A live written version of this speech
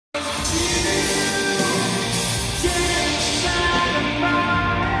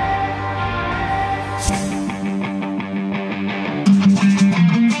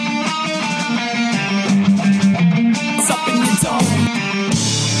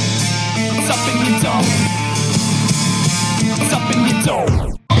zone. What's up in your zone?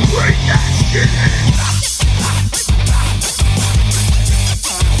 Bring that shit in.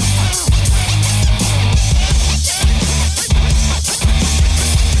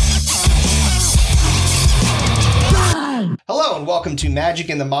 Hello and welcome to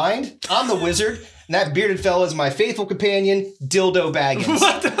Magic in the Mind. I'm the Wizard, and that bearded fella is my faithful companion, Dildo Baggins.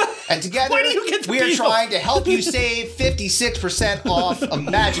 What the? And together, Why do you get the we are deal? trying to help you save 56% off of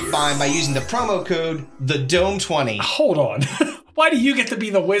Magic Mind by using the promo code TheDome20. Hold on. Why do you get to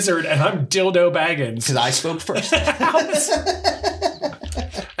be the wizard and I'm Dildo Baggins? Because I spoke first.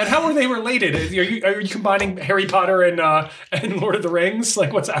 And how are they related? Are you combining Harry Potter and Lord of the Rings?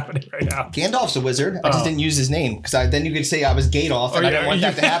 Like, what's happening right now? Gandalf's a wizard. I just didn't use his name because then you could say I was Gadolf, and I didn't want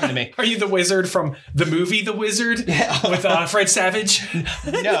that to happen to me. Are you the wizard from the movie The Wizard with Fred Savage?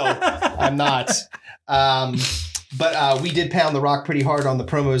 No, I'm not. But we did pound the rock pretty hard on the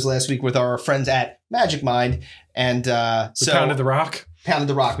promos last week with our friends at Magic Mind, and so Pounded the Rock. Pounded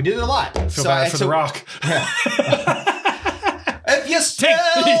the rock. We did it a lot. I feel bad for the Rock. Yeah. If you still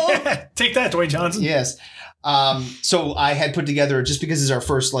take that, Dwayne Johnson. Yes. So I had put together, just because it's our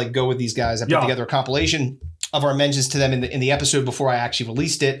first go with these guys, I put together a compilation of our mentions to them in the episode before I actually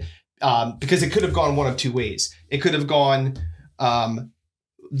released it, because it could have gone one of two ways. It could have gone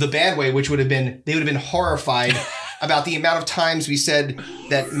the bad way, which would have been they would have been horrified about the amount of times we said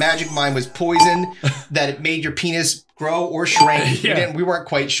that Magic Mind was poison, that it made your penis grow or shrink. Yeah. We weren't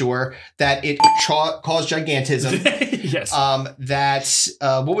quite sure that it caused gigantism. Yes. That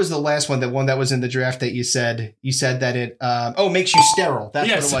what was the last one? The one that was in the draft that you said that it makes you sterile.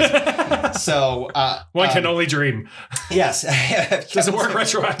 That's what it was. So one can only dream. Yes. Does it work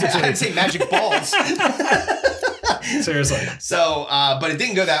retroactively? I didn't say magic balls. Seriously. So, but it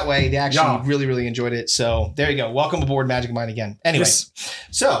didn't go that way. They actually really, really enjoyed it. So there you go. Welcome aboard Magic Mind again. Anyway,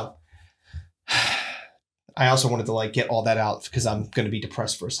 so I also wanted to get all that out because I'm going to be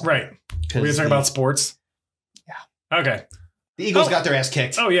depressed for a second. Right. We're going to talk about sports. Yeah. Okay. The Eagles got their ass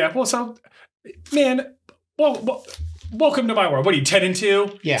kicked. Oh yeah. Well, so man, welcome to my world. What are you,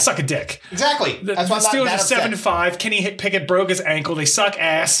 10-2? Yeah. Suck a dick. Exactly. That's why the Steelers are 7-5. Kenny Pickett broke his ankle. They suck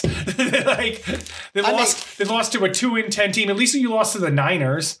ass. They lost to a 2-10 team. At least you lost to the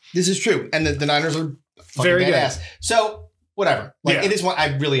Niners. This is true. And the Niners are very good. Badass. So whatever. It is one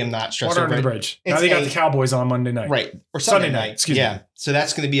I really am not stressed Water over. under the bridge. Now they got the Cowboys on Monday night. Right. Or Sunday night. Excuse me. So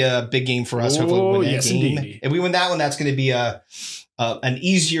that's going to be a big game for us. Hopefully we win that game. Indeed. If we win that one, that's going to be an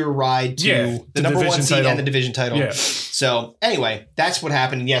easier ride to the number one seed and the division title. Yeah. So anyway, that's what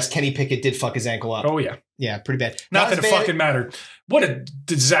happened. Yes, Kenny Pickett did fuck his ankle up. Oh yeah. Yeah, pretty bad. Not that it fucking mattered. What a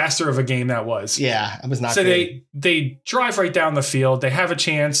disaster of a game that was. Yeah, it was not so good. they drive right down the field. They have a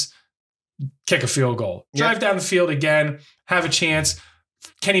chance, kick a field goal. Drive down the field again, have a chance.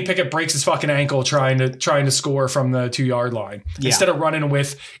 Kenny Pickett breaks his fucking ankle trying to score from the 2-yard line instead of running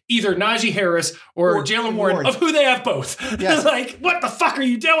with either Najee Harris or Jalen Warren, of who they have both. Yes. What the fuck are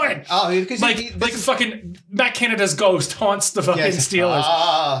you doing? Oh, because fucking Matt Canada's ghost haunts the fucking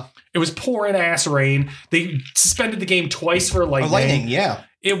Steelers. It was pouring ass rain. They suspended the game twice for lightning. Yeah.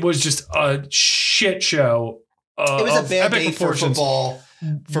 It was just a shit show. It was a bad day for football.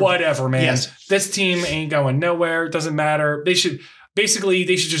 Whatever, man. Yes. This team ain't going nowhere. It doesn't matter. They should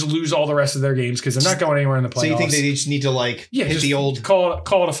just lose all the rest of their games because they're not going anywhere in the playoffs. So you think they just need to hit the old call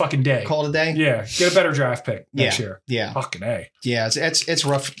it a fucking day? Call it a day? Yeah. Get a better draft pick next year. Yeah. Fucking A. Yeah, it's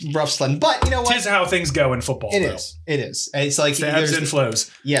rough sledding. But you know what? Tis how things go in football. It is. It's like the ebbs and flows.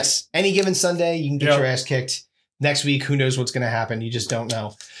 Yes. Any given Sunday, you can get your ass kicked. Next week, who knows what's going to happen? You just don't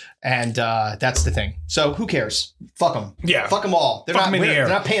know. And that's the thing. So who cares? Fuck them. Yeah. Fuck them all. They're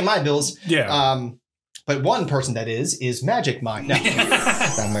not paying my bills. Yeah. But one person that is Magic Mind. No,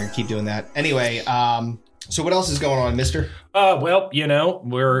 I'm going to keep doing that. Anyway, so what else is going on, mister? Well,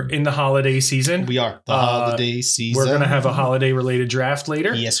 we're in the holiday season. We are. The holiday season. We're going to have a holiday-related draft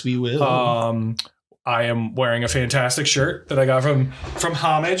later. Yes, we will. I am wearing a fantastic shirt that I got from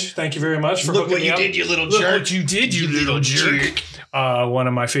Homage. Thank you very much for hooking me up. Look what you did, you little jerk. Look what you did, you little jerk. One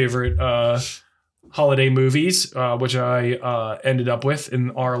of my favorite holiday movies, which I ended up with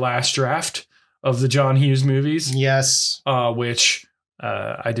in our last draft of the John Hughes movies. Yes. Which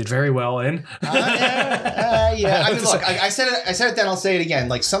I did very well in. Yeah. I mean, look, I said it then, I'll say it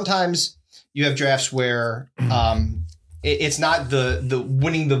again. Sometimes you have drafts where it's not the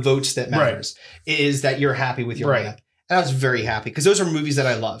winning the votes that matters. Right. It is that you're happy with your lineup. And I was very happy because those are movies that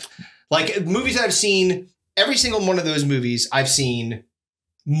I love. Movies that I've seen, every single one of those movies I've seen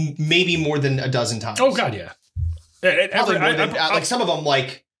maybe more than a dozen times. Oh, God, yeah. Some of them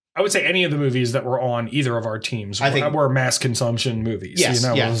I would say any of the movies that were on either of our teams were mass consumption movies. Yes,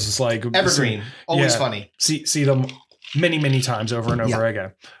 It was just like evergreen, always funny. See them many times over and over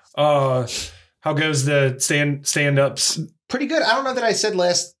again. How goes the stand-ups? Pretty good. I don't know that I said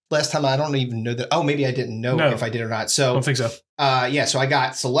last time. I don't even know that. Oh, maybe I didn't know if I did or not. So I don't think so. So I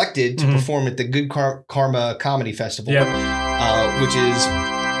got selected to perform at the Good Karma Comedy Festival, which is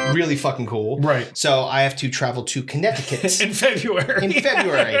really fucking cool. Right. So I have to travel to Connecticut in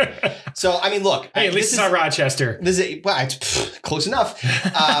February. So I mean, look. Hey, at least it's not Rochester. It's close enough.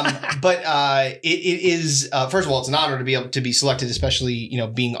 But it is first of all, it's an honor to be able to be selected, especially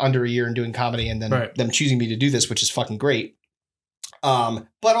being under a year and doing comedy, and then them choosing me to do this, which is fucking great.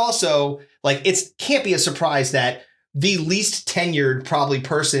 But also, like, it can't be a surprise that the least tenured probably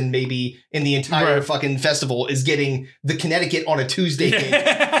person maybe in the entire fucking festival is getting the Connecticut on a Tuesday gig.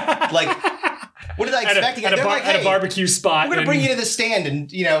 Like, what did I expect? At a barbecue spot. We're going to bring you to the stand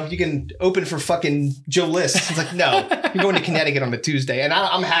and, you can open for fucking Joe List. It's like, no, you're going to Connecticut on a Tuesday. And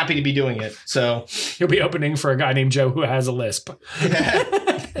I'm happy to be doing it. So you'll be opening for a guy named Joe who has a lisp.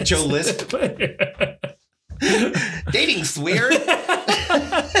 Joe Lisp. Dating's weird.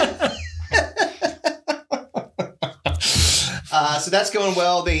 So that's going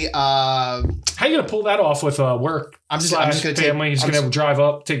well. How are you gonna pull that off with work? I'm just gonna family. You're just gonna drive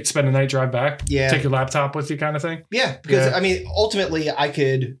up, spend a night, drive back. Yeah, take your laptop with you, kind of thing. Yeah, because I mean, ultimately, I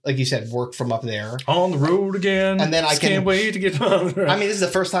could, like you said, work from up there on the road again, and then I can't wait to get on the road. I mean, this is the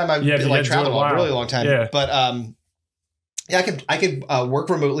first time I've been traveling a really long time. Yeah, but I could work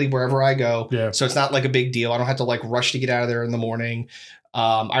remotely wherever I go. Yeah, so it's not like a big deal. I don't have to like rush to get out of there in the morning.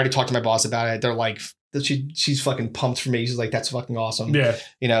 I already talked to my boss about it. They're like, she's fucking pumped for me. She's like, that's fucking awesome.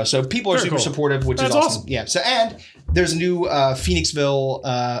 Yeah. So people are super supportive, which is awesome. Yeah. So, and there's a new Phoenixville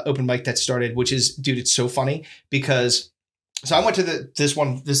open mic that started, which is, dude, it's so funny because, so I went to this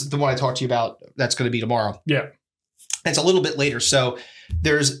is the one I talked to you about. That's going to be tomorrow. Yeah. It's a little bit later. So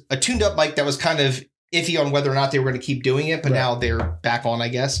there's a tuned up mic that was kind of iffy on whether or not they were going to keep doing it, but now they're back on, I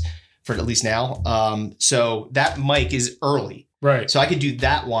guess, for at least now. So that mic is early. Right. So I could do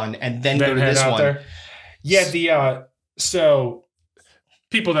that one and then go to this one. There. Yeah, so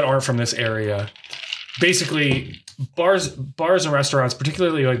people that aren't from this area, basically bars and restaurants,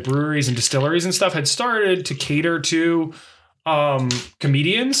 particularly like breweries and distilleries and stuff, had started to cater to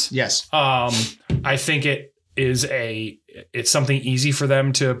comedians. Yes. I think it's something easy for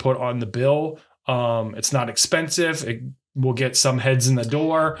them to put on the bill. It's not expensive. It will get some heads in the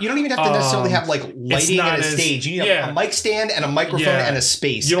door. You don't even have to necessarily have like lighting and a stage. You need a mic stand and a microphone and a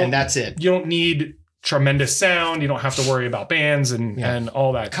space, and that's it. You don't need tremendous sound. You don't have to worry about bands and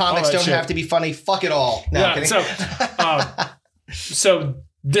all that. Comics don't have to be funny. Fuck it all. No, so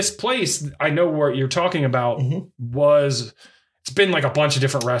this place, I know what you're talking about, it's been like a bunch of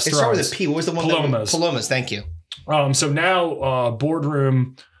different restaurants. It started with a P. What was the one? Palomas. Thank you. So now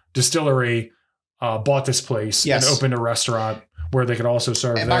Boardroom Distillery bought this place and opened a restaurant where they could also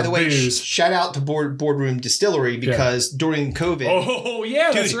serve their booze. And by the way, shout out to Boardroom Distillery because during COVID. Oh,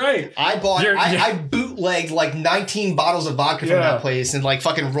 yeah, dude, that's right. I bootlegged like 19 bottles of vodka from that place and like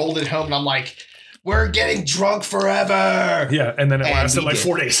fucking rolled it home. And I'm like, we're getting drunk forever. Yeah, and then it lasted like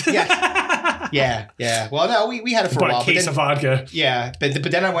 4 days. Yeah. Well, no, we had it for a while. A case of vodka. Yeah,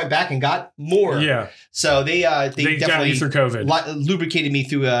 but then I went back and got more. Yeah. So they definitely got you through COVID. Lubricated me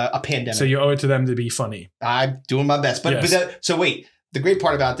through a pandemic. So you owe it to them to be funny. I'm doing my best. So wait, the great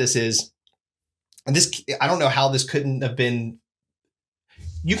part about this is, and this, I don't know how this couldn't have been,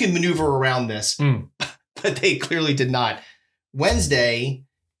 you can maneuver around this, but they clearly did not. Wednesday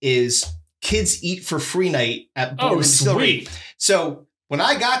is Kids Eat for Free night at Boardroom Distillery. So when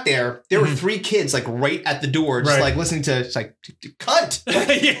I got there, there were 3 kids like right at the door, just like listening to, it's like, cunt.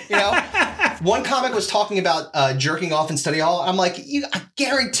 You know? One comic was talking about jerking off in study hall. I'm like, I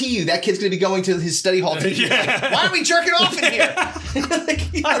guarantee you that kid's going to be going to his study hall. Like, why are we jerking off in here?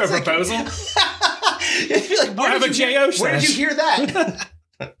 I have a proposal. Like, where did you hear that?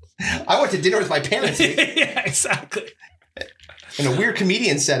 I went to dinner with my parents. Yeah, exactly. And a weird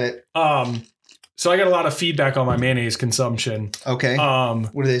comedian said it. So I got a lot of feedback on my mayonnaise consumption. Okay.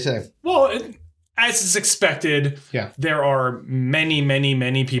 What do they say? Well, as is expected, there are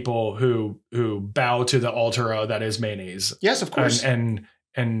many people who bow to the altar that is mayonnaise. Yes, of course. And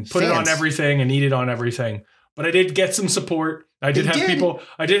put it on everything and eat it on everything. But I did get some support. I did have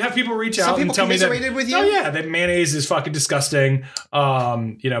people reach out and tell me that with you? Oh yeah, that mayonnaise is fucking disgusting.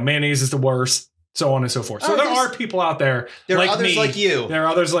 Mayonnaise is the worst. so on and so forth. So there are people out there. There like are others me, like you. There are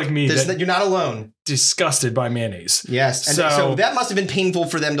others like me. You're not alone. Disgusted by mayonnaise. Yes. And so that must have been painful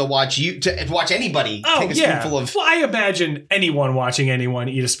for them to watch anybody take a spoonful of. Well, I imagine anyone watching anyone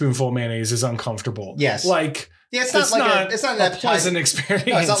eat a spoonful of mayonnaise is uncomfortable. Yes. Like, it's not a pleasant experience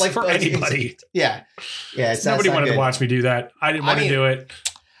it's not like for anybody. Yeah. Nobody wanted to watch me do that. I didn't want to do it.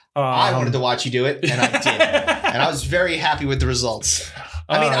 I wanted to watch you do it, and I did. And I was very happy with the results.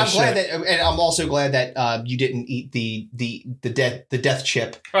 I mean, I'm glad that, and I'm also glad that you didn't eat the death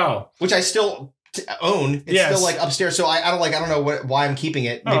chip. Oh, which I still own. It's still like upstairs, so I don't know why I'm keeping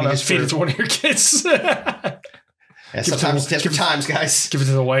it. Maybe just feed it to one of your kids. Sometimes different times, guys. Give it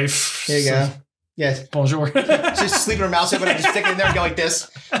to the wife. There you go. Yes. Bonjour. She's sleeping her mouth open. I just stick it in there and go like this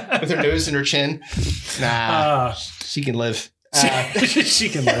with her nose and her chin. Nah, she can live. She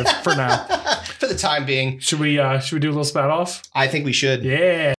can live for now. For the time being. Should we do a little spout off? I think we should.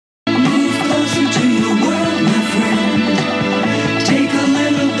 Yeah. Move closer to your world, my friend. Take a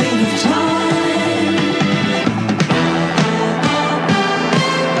little bit of time.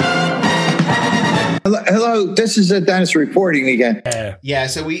 Hello, this is Dennis reporting again. Yeah.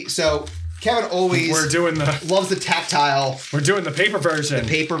 So Kevin always loves the tactile. We're doing the paper version. The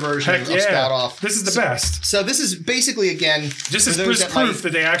paper version Heck of Spout Off. This is the best. So this is basically, again, this is proof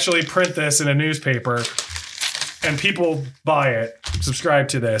that they actually print this in a newspaper and people buy it, subscribe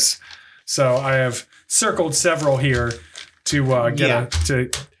to this. So I have circled several here to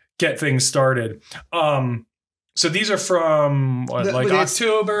get things started. So these are from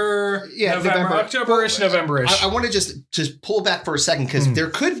October, October-ish, November-ish. I want to just pull back for a second because there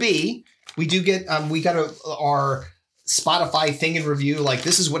could be. We do get we got our Spotify thing in review. Like,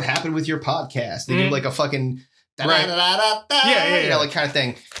 this is what happened with your podcast. They do like a fucking you know, like kind of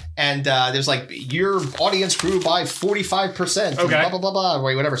thing. And there's like, your audience grew by 45%. Okay. Blah blah blah blah.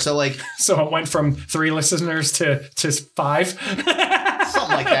 Whatever. So like, so it went from 3 listeners to 5, something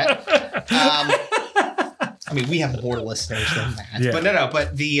like that. I mean, we have more listeners than that,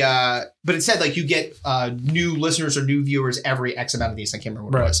 but it said like you get new listeners or new viewers every X amount of these. I can't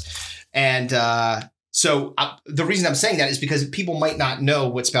remember what it was. And so the reason I'm saying that is because people might not know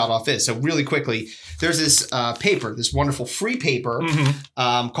what Spout Off is. So really quickly, there's this paper, this wonderful free paper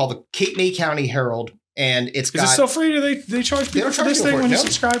called the Cape May County Herald. And it's got. Is it still free? Do they charge people for this thing when you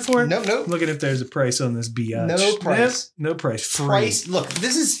subscribe for it? No. Look at if there's a price on this BS. No price. No price. Free. Look,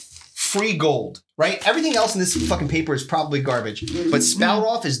 this is free gold, right? Everything else in this fucking paper is probably garbage, but Spout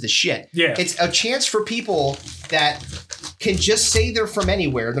Off is the shit. Yeah. It's a chance for people that can just say they're from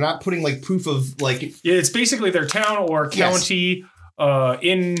anywhere. They're not putting like proof of like. Yeah, it's basically their town or county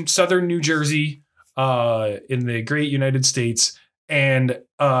in southern New Jersey, in the great United States. And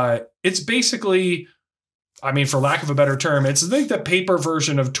it's basically, I mean, for lack of a better term, it's like the paper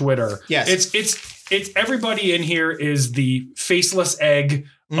version of Twitter. Yes. It's everybody in here is the faceless egg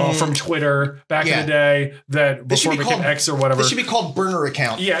from Twitter back in the day that before it became X or whatever. This should be called burner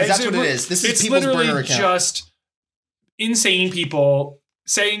account. Yeah, that's what it is. This is people's literally burner account. Just insane people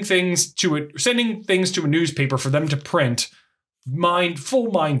sending things to a newspaper for them to print.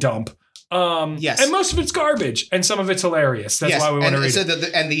 Full mind dump. Yes. And most of it's garbage and some of it's hilarious. That's why we want to read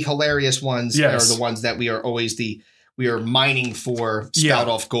it. And the hilarious ones are the ones that we are mining for Spout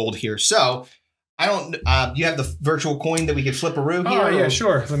Off gold here. So I don't. You have the virtual coin that we could flip a room here. Oh yeah,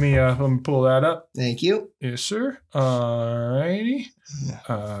 sure. Let me pull that up. Thank you. Yes, sir. Alrighty.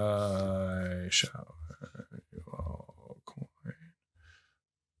 I shall. Coin.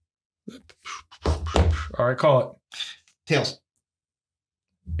 All right, call it. Tails.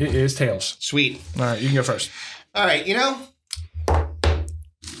 It is tails. Sweet. All right, you can go first. All right,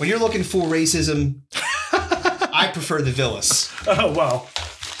 when you're looking for racism, I prefer the Villas. Oh wow.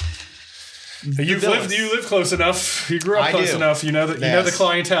 You live close enough. You grew up close enough. You know the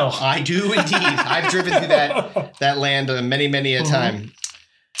clientele. I do indeed. I've driven through that land many a time.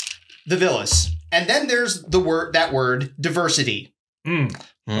 The Villas, and then there's that word diversity.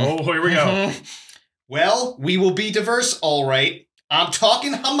 Oh, here we go. Well, we will be diverse, all right. I'm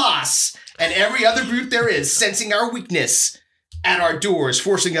talking Hamas and every other group there is, sensing our weakness at our doors,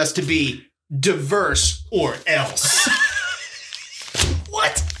 forcing us to be diverse or else.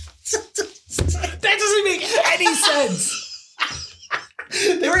 What? That doesn't make any sense.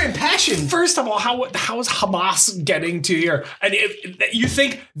 They were impassioned. First of all, how is Hamas getting to here? And you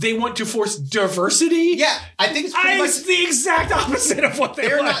think they want to force diversity? Yeah, I think it's pretty much the exact opposite of what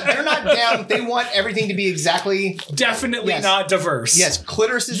they're not. They're not down. They want everything to be exactly definitely not diverse. Yes,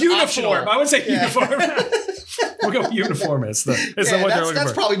 clitoris is uniform. Optional. I would say uniform. We'll go uniform. It's what they're looking for.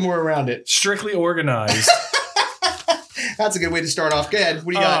 That's probably more around it. Strictly organized. That's a good way to start off. Go ahead.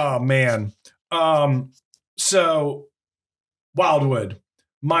 What do you got? Oh man. So Wildwood,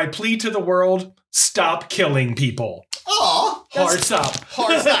 my plea to the world: stop killing people. Oh, Hard stop.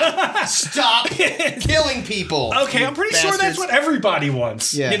 Hard stop. Stop killing people. Okay, I'm pretty sure that's what everybody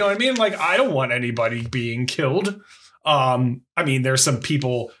wants. Yeah. You know what I mean? Like, I don't want anybody being killed. I mean, there's some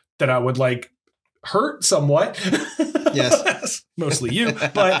people that I would like hurt somewhat. Yes. Mostly you,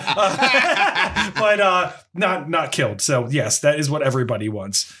 but not killed. So yes, that is what everybody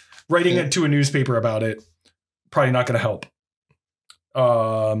wants. Writing it to a newspaper about it, probably not going to help.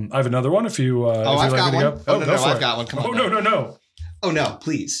 I have another one. If you, I've got one. Go. No, Go for I've it. got one. Come on. No. Oh no,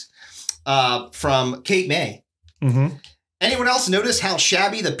 please. From Kate May. Mm-hmm. Anyone else notice how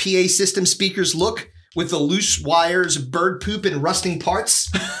shabby the PA system speakers look with the loose wires, bird poop, and rusting parts?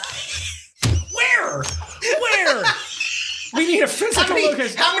 Where? We need a physical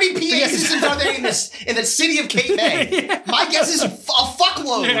location. How many PA systems are there in the city of Cape May? Yeah. My guess is a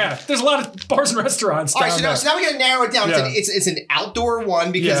fuckload. Yeah, there's a lot of bars and restaurants. All right, down so now we got to narrow it down. Yeah. It's an outdoor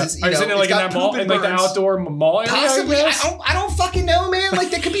one because it's, Is it like in that mall, in like the outdoor mall area? Possibly. I guess? I don't fucking know, man.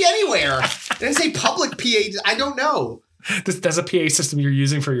 Like that could be anywhere. It didn't say public PA. I don't know. That's a PA system you're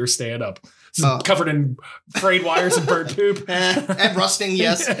using for your stand-up. It's covered in frayed wires and bird poop. And rusting,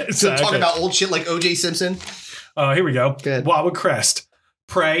 yes. Exactly. So talking about old shit like O.J. Simpson. Here we go. Good. Wildwood Crest.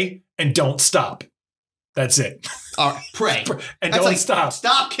 Pray and don't stop. That's it. All right, pray. And That's don't like, stop.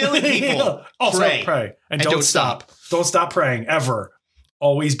 Stop killing people. Also Pray. And don't stop. Don't stop praying ever.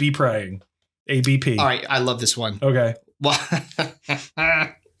 Always be praying. ABP. All right, I love this one. Okay.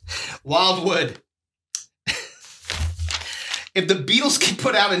 Wildwood. If the Beatles can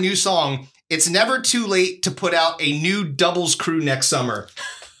put out a new song, it's never too late to put out a new doubles crew next summer.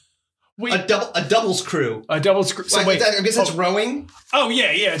 Wait. A doubles crew. A doubles crew. So I guess that's rowing. Oh,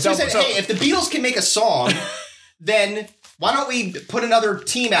 yeah. So he said, hey, if the Beatles can make a song, then why don't we put another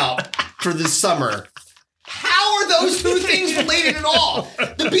team out for this summer? How are those two things related at all?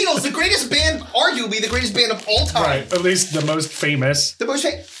 The Beatles, the greatest band, arguably the greatest band of all time. Right. At least the most famous. The most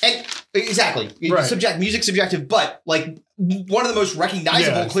and exactly. Right. Music subjective, but like one of the most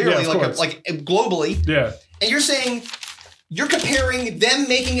recognizable, clearly, like globally. Yeah. And you're saying you're comparing them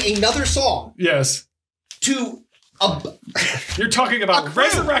making another song Yes. to You're talking about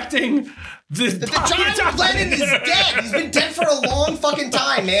resurrecting the John Lennon is dead. He's been dead for a long fucking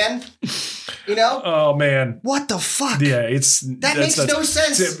time, man. You know? Oh man. What the fuck? Yeah, that makes no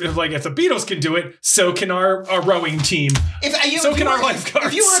sense. Like if the Beatles can do it, so can our rowing team. So can our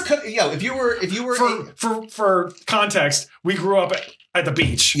lifeguards. If you were for context, we grew up at the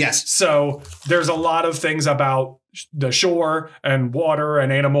beach. Yes. So there's a lot of things about the shore and water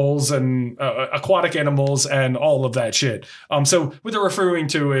and animals and aquatic animals and all of that shit. So what they're referring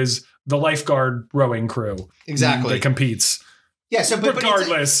to is the lifeguard rowing crew. Exactly. That competes. Yeah, so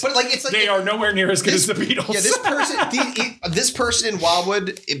regardless, it's like they are nowhere near as good as the Beatles. Yeah, this person in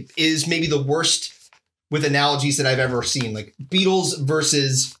Wildwood is maybe the worst with analogies that I've ever seen. Like Beatles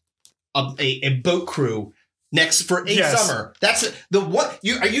versus a boat crew next for a summer. That's the what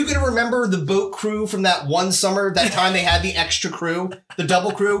are you going to remember the boat crew from that one summer? That time they had the extra crew, the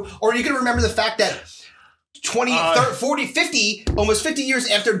double crew, or are you going to remember the fact that 20, 30, 40, 50, almost 50 years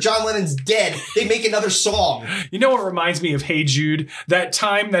after John Lennon's dead, they make another song. You know what reminds me of Hey Jude? That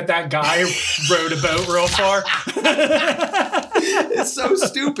time that guy rowed a boat real far. It's so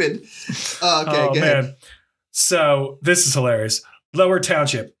stupid. Okay, go ahead. So this is hilarious. Lower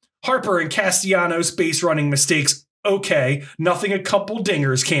Township. Harper and Castellanos base running mistakes. Okay. Nothing a couple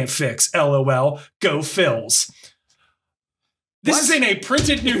dingers can't fix. LOL. Go Phils. This is in a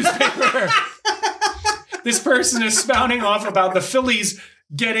printed newspaper. This person is spouting off about the Phillies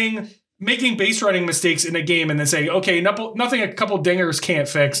making base running mistakes in a game and then saying, okay, nothing a couple dingers can't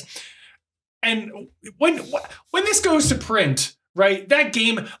fix. And when this goes to print, right, that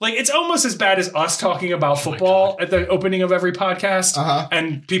game, like it's almost as bad as us talking about football at the opening of every podcast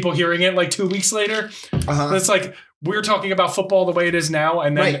and people hearing it like 2 weeks later. It's like we're talking about football the way it is now,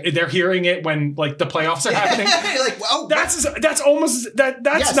 and then they're hearing it when like the playoffs are happening. Like, oh, that's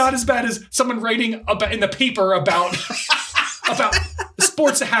not as bad as someone writing in the paper about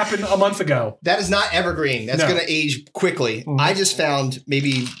sports that happened a month ago. That is not evergreen. That's going to age quickly. I just found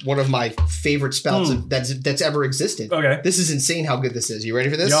maybe one of my favorite spouts that's ever existed. Okay, this is insane. How good this is. You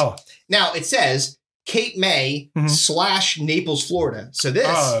ready for this? Yeah. Now it says Cape May / Naples, Florida. So this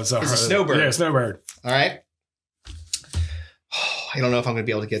is a snowbird. Yeah, snowbird. All right. I don't know if I'm going to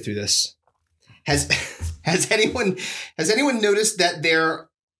be able to get through this. Has anyone noticed that there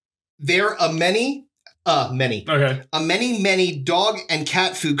are many dog and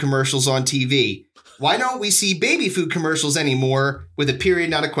cat food commercials on TV? Why don't we see baby food commercials anymore with a period,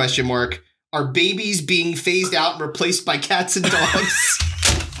 not a question mark? are babies being phased out and replaced by cats and dogs.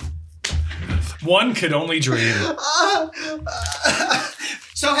 One could only dream.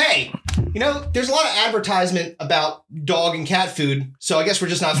 So, hey, there's a lot of advertisement about dog and cat food. So I guess we're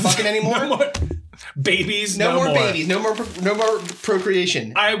just not fucking anymore. No more babies. No more babies. No more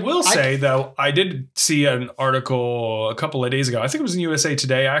procreation. I will say, though, I did see an article a couple of days ago. I think it was in USA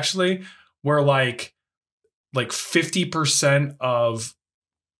Today, actually, where like 50% of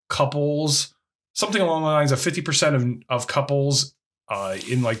couples, something along the lines of 50% of couples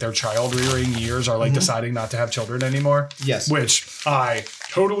in like their child rearing years are like deciding not to have children anymore. Yes. Which I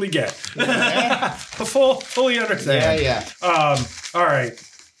totally get. Yeah. Fully understand. Yeah. All right.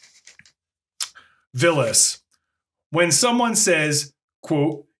 Villas. When someone says,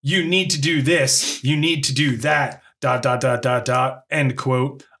 quote, you need to do this, you need to do that, ... end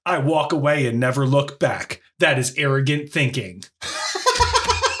quote, I walk away and never look back. That is arrogant thinking.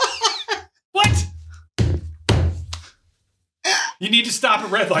 What? You need to stop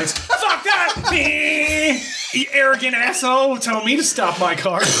at red lights. Fuck that! You arrogant asshole telling me to stop my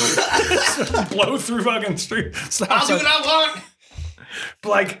car. Blow through fucking street. I'll do what I want.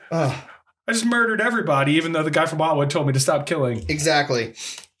 Like, I just murdered everybody, even though the guy from Wildwood told me to stop killing. Exactly.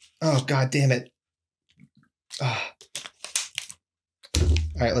 Oh, God damn it. All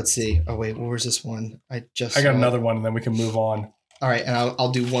right, let's see. Oh, wait, where's this one? I got another one, and then we can move on. All right, and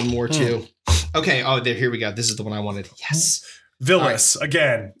I'll do one more, too. Okay, here we go. This is the one I wanted. Yes. Villas,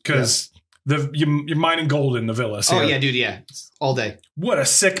 again, because you're mining gold in the Villas here. Oh, yeah, dude, yeah. All day. What a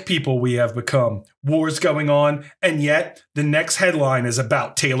sick people we have become. War's going on, and yet the next headline is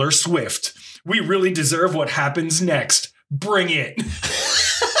about Taylor Swift. We really deserve what happens next. Bring it.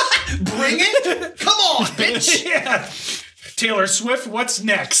 Bring it? Come on, bitch. Yeah. Taylor Swift, what's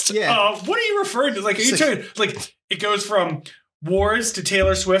next? Yeah. What are you referring to? Like, are you talking, like, it goes from wars to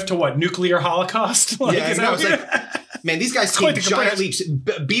Taylor Swift to what? Nuclear holocaust? Like, yeah, man, these guys take giant leaps.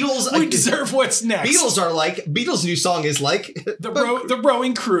 Beatles. We deserve what's next. Beatles' new song is like the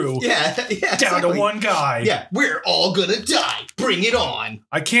rowing crew. Yeah, down to one guy. Yeah, we're all gonna die. Bring it on.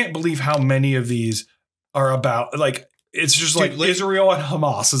 I can't believe how many of these are about like it's just like Israel and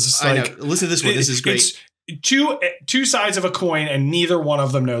Hamas. It's just like, I know. Listen to this one. This is great. It's two sides of a coin, and neither one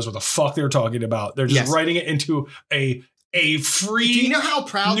of them knows what the fuck they're talking about. They're just writing it into a free. Do you know how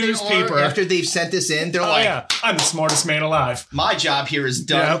proud newspaper they are after they've sent this in? They're like, yeah, I'm the smartest man alive. My job here is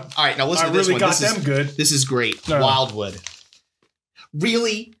done. Yeah. All right, now listen to this one. I really got them good. This is great. Wildwood.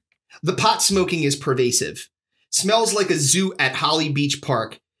 Really? The pot smoking is pervasive. Smells like a zoo at Holly Beach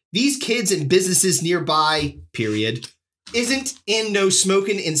Park. These kids and businesses nearby, period. Isn't in no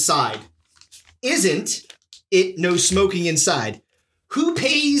smoking inside. Isn't it no smoking inside? Who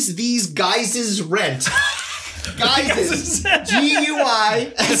pays these guys' rent? Guys,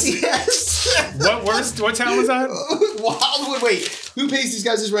 G-U-I-S-E-S. What town was that? Wildwood. Wait, who pays these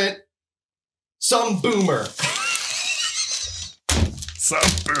guys' rent? Some boomer. Some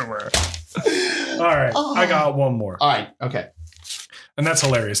boomer. All right, I got one more. All right, okay. And that's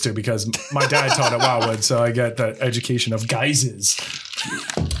hilarious too, because my dad taught at Wildwood, so I get that education of guises.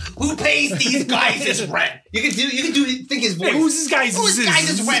 Who pays these guys' rent? You can think his voice. Hey, who's this guy's? Whose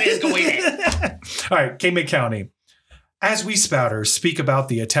guys' rent is going in? All right, Cape County. As we spouters speak about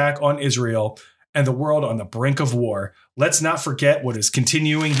the attack on Israel and the world on the brink of war, let's not forget what is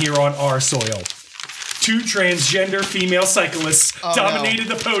continuing here on our soil. 2 transgender female cyclists dominated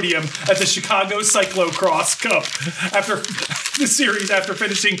the podium at the Chicago Cyclocross Cup after the series after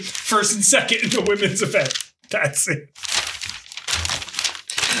finishing first and second in the women's event. That's it.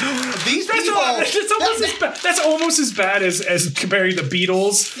 These people, that's almost as bad as comparing the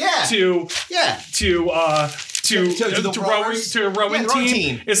Beatles to the rowing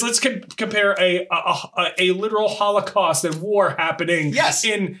team. Is let's compare a literal Holocaust and war happening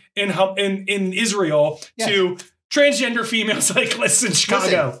in Israel to transgender female cyclists in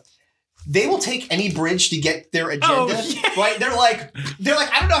Chicago. Listen, they will take any bridge to get their agenda. Right? They're like,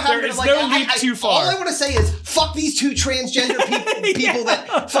 I don't know how there is no leap too far. All I want to say is, fuck these 2 transgender people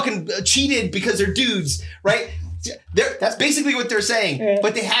that fucking cheated because they're dudes, right? That's basically what they're saying.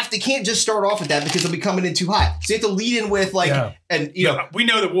 But they can't just start off with that because they'll be coming in too hot. So you have to lead in with and you know, we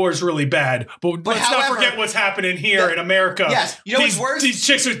know that war is really bad, but let's not forget what's happening here in America. Yes, you know what's worse? These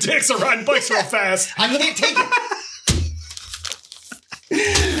chicks with dicks are riding bikes real fast. I can't take it.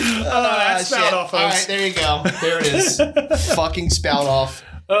 That's spout off, folks. All right, there you go. There it is. Fucking spout off.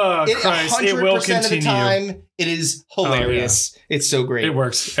 Oh, Christ. It will continue. Of the time, it is hilarious. It's so great. It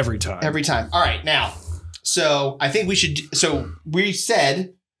works every time. Every time. All right, now. So I think we should. So we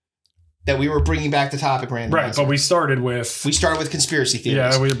said that we were bringing back the topic randomizer. Right, but we started with conspiracy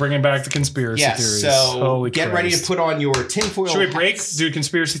theories. Yeah, we were bringing back the conspiracy theories. So Holy get Christ. ready to put on your tinfoil. Should we break, do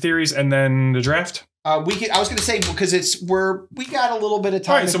conspiracy theories, and then the draft? I was going to say because we got a little bit of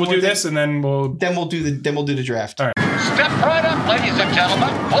time. All right, so we'll do this, and then we'll do the draft. All right. Step right up, ladies and gentlemen,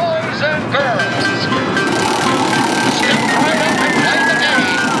 boys and girls. Step right up and play the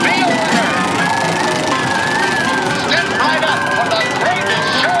game. Be a winner. Step right up for the greatest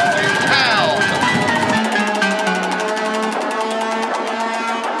show in town.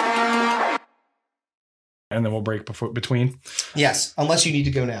 And then we'll break between. Yes, unless you need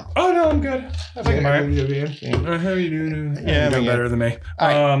to go now. Oh no, I'm good. I think I'm all right. How you doing? Yeah, you're doing better than me. All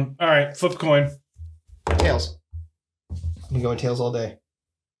right. All right, flip a coin. Tails. I'm going tails all day.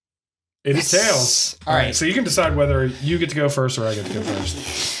 It is tails. All right. So you can decide whether you get to go first or I get to go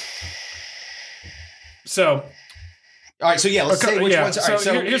first. So. All right. So yeah, let's say which ones. All right.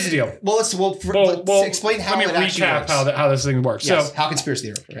 So here's the deal. Well, let's explain how. Let me recap how this thing works. Yes, so how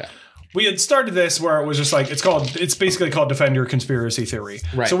conspiracy theory. Yeah. We had started this where it was just like it's basically called Defend Your Conspiracy Theory.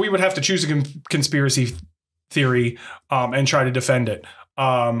 Right. So we would have to choose a conspiracy theory and try to defend it.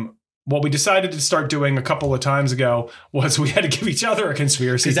 What we decided to start doing a couple of times ago was we had to give each other a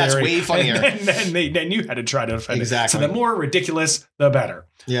conspiracy theory. Because that's way funnier. And then you had to try to defend exactly. it. So the more ridiculous, the better.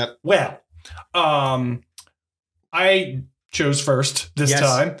 Yep. Well, I chose first this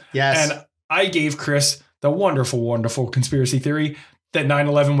time. Yes. And I gave Chris the wonderful, wonderful conspiracy theory that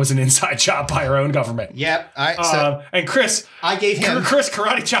 9/11 was an inside job by our own government. Yep. All right. So and Chris, I gave him Chris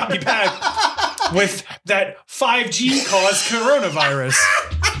karate chopped me back with that 5G caused coronavirus,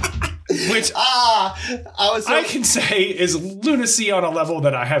 which I can say is lunacy on a level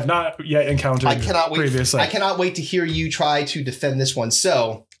that I have not yet encountered previously. I cannot wait to hear you try to defend this one.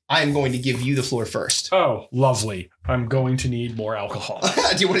 So I am going to give you the floor first. Oh, lovely. I'm going to need more alcohol.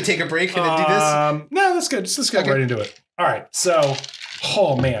 Do you want to take a break and then do this? No, that's good. Let's get right into it. All right. So,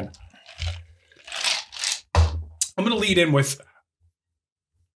 oh man. I'm going to lead in with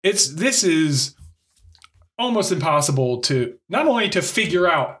this is almost impossible to not only to figure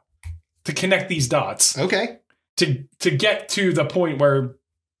out, to connect these dots. Okay. To get to the point where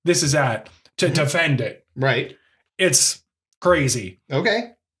this is at, to defend it. Right. It's crazy.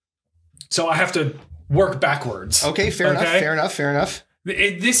 Okay. So I have to work backwards. Okay, fair enough.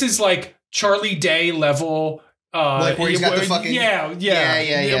 This is like Charlie Day level. Like where he's got the fucking...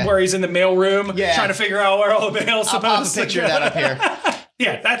 Yeah. Where he's in the mailroom trying to figure out where all the mail's supposed to go. I'll picture that up here.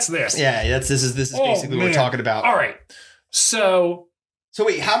 Yeah, that's this. Yeah, this is basically what we're talking about. All right. So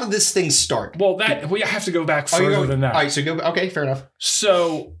wait, how did this thing start? Well, we have to go back further than that. All right, so go... Okay, fair enough.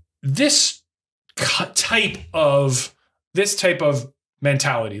 So this type of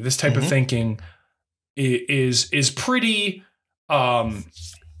mentality, this type of thinking is pretty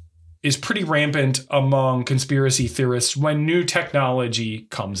rampant among conspiracy theorists when new technology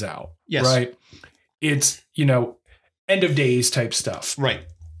comes out. Yes. Right. It's, end of days type stuff. Right.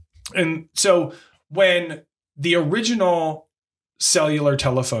 And so when the original cellular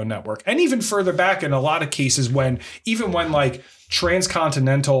telephone network, and even further back in a lot of cases when like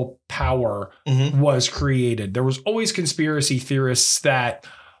transcontinental power was created, there was always conspiracy theorists that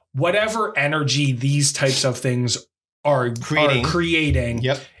whatever energy these types of things are creating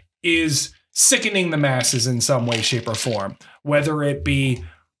is sickening the masses in some way, shape, or form, whether it be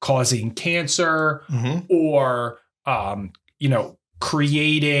causing cancer or,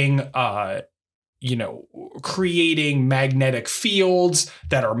 creating magnetic fields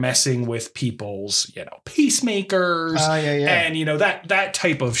that are messing with people's, pacemakers. And, that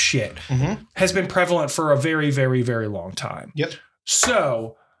type of shit has been prevalent for a very, very, very long time. Yep.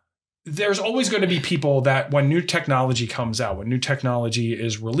 So there's always going to be people that when new technology comes out, when new technology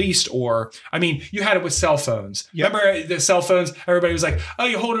is released, you had it with cell phones. Yep. Remember the cell phones? Everybody was like, "Oh,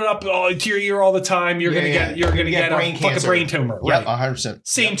 you hold it up to your ear all the time. You're gonna get a fucking brain tumor." Right, 100%.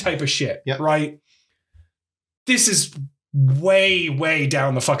 Same type of shit. Yep. Right. This is way, way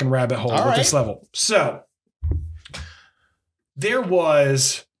down the fucking rabbit hole with this level. So there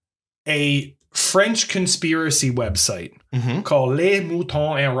was a French conspiracy website called Les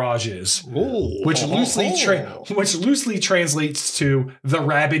Moutons et Rages, which loosely translates to the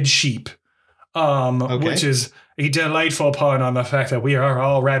rabid sheep, which is a delightful pun on the fact that we are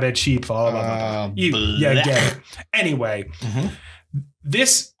all rabid sheep. Get it. Anyway,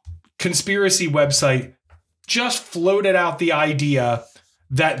 this conspiracy website just floated out the idea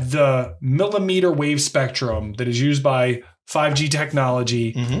that the millimeter wave spectrum that is used by 5G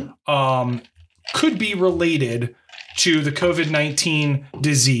technology could be related to the COVID-19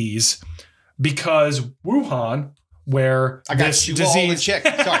 disease because Wuhan, where I got this you disease... all in check.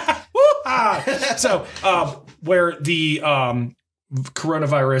 Sorry. So, where the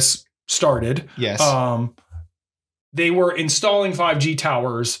coronavirus started, Yes. They were installing 5G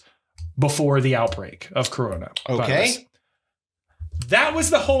towers before the outbreak of corona. Okay. That was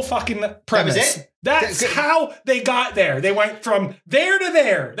the whole fucking premise. That was it? That's how they got there. They went from there to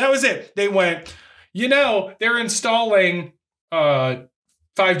there. That was it. They went, they're installing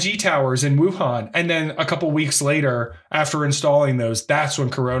 5G towers in Wuhan. And then a couple weeks later, after installing those, that's when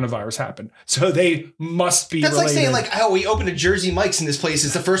coronavirus happened. So they must be That's related. like saying we opened a Jersey Mike's in this place.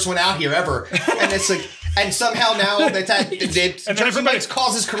 It's the first one out here ever. And it's like, and somehow now Jersey Mike's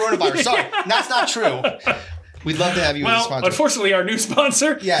causes coronavirus. Sorry, that's not true. We'd love to have you as a sponsor. Unfortunately, our new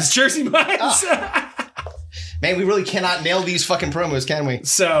sponsor is Jersey Mike's. Man, we really cannot nail these fucking promos, can we?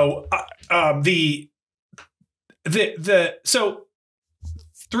 So, so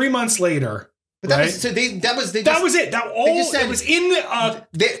 3 months later, But that right? was so that was it. It was in the.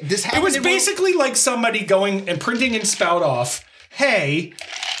 This It was basically like somebody going and printing and spout off, "Hey,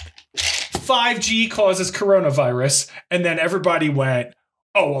 5G causes coronavirus," and then everybody went,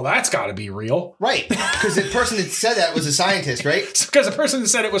 "Oh, well, that's got to be real." Right, because the person that said that was a scientist, right? Because the person that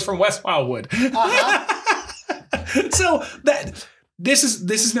said it was from West Wildwood. So this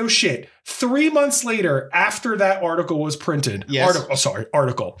is no shit. 3 months later, after that article was printed,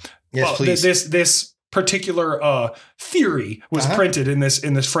 article. Yes, please. This particular theory was printed in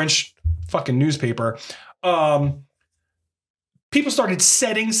this French fucking newspaper. People started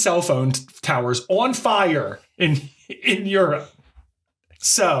setting cell phone towers on fire in Europe.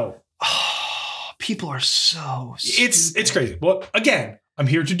 So people are so stupid. It's crazy. Well, again, I'm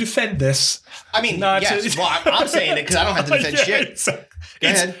here to defend this. I mean, yes. Well, I'm saying it because I don't have to defend shit. Go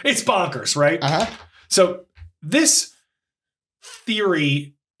ahead. It's bonkers, right? Uh-huh. So this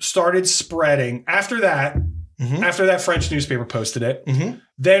theory started spreading after that. Mm-hmm. After that French newspaper posted it, Mm-hmm.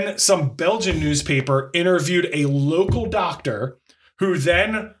 then some Belgian newspaper interviewed a local doctor who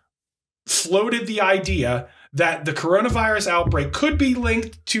then floated the idea that the coronavirus outbreak could be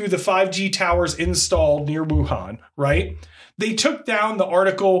linked to the 5G towers installed near Wuhan, right? They took down the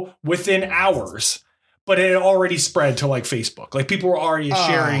article within hours, but it had already spread to like Facebook. Like people were already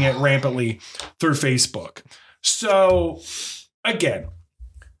sharing it rampantly through Facebook. So again,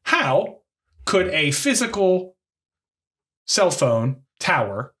 how could a physical cell phone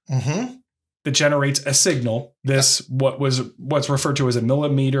tower that generates a signal, what's referred to as a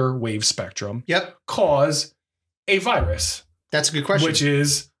millimeter wave spectrum, cause a virus? That's a good question. Which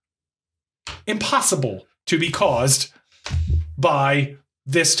is impossible to be caused by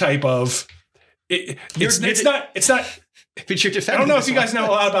this type of. It's not. But you're defending. I don't know if you guys know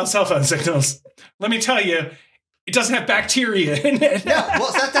a lot about cell phone signals. Let me tell you, it doesn't have bacteria in it. Yeah,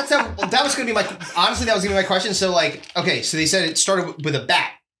 well, that was going to be honestly, that was going to be my question. So, so they said it started with a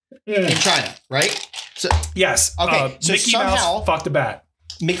bat in China, right? So yes. Okay. So Mickey somehow Mouse fucked a bat.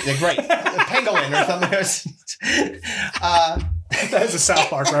 Right, a pangolin or something. That's a South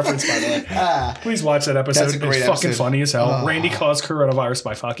Park reference, by the way. Please watch that episode. That's a great it's fucking episode. funny as hell. Randy caused coronavirus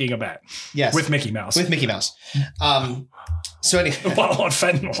by fucking a bat. Yes. With Mickey Mouse. So anyway, while on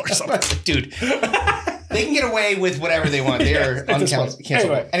fentanyl or something. Dude. They can get away with whatever they want. They're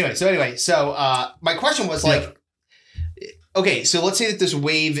uncancelable. Anyway, so my question was okay, so let's say that this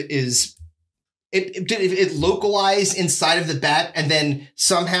wave is it localized inside of the bat and then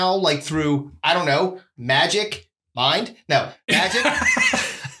somehow through, I don't know, magic mind? No, magic.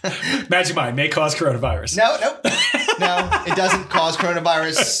 Magic mind may cause coronavirus. No, it doesn't cause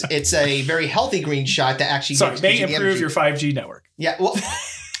coronavirus. It's a very healthy green shot that actually may improve your 5G network. Yeah, well,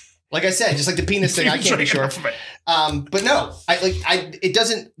 like I said, just like the penis thing, I can't be sure. But no, it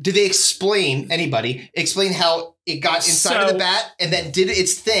doesn't. Do they explain how it got inside of the bat and then did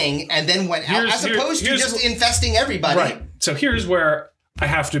its thing and then went out, as opposed to just infesting everybody? Right. So here's where I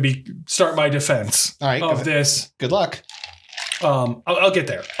have to start my defense of this. Good luck. I'll get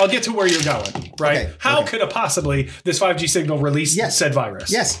there. I'll get to where you're going. Right. Okay, how could this 5G signal release said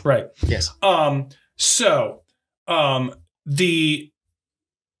virus? Yes. Right. Yes.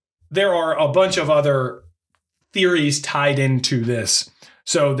 There are a bunch of other theories tied into this.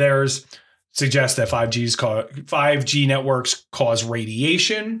 So suggests that 5G networks cause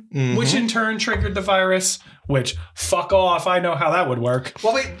radiation, which in turn triggered the virus, which fuck off. I know how that would work.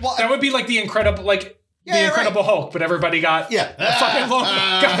 Well, that would be like the Incredible Hulk, but everybody got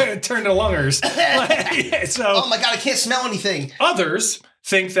got turned to lungers. Oh my God, I can't smell anything. Others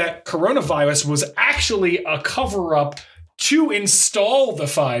think that coronavirus was actually a cover-up to install the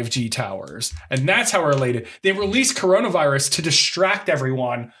 5G towers. And that's how related. They released coronavirus to distract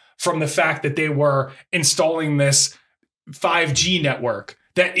everyone from the fact that they were installing this 5G network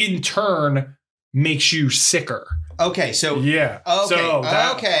that in turn makes you sicker. Okay, so Yeah. Okay. So All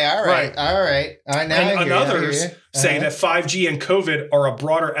right. And others say that 5G and COVID are a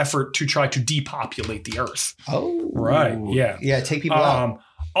broader effort to try to depopulate the Earth. Oh, Right. Yeah. Yeah, take people out.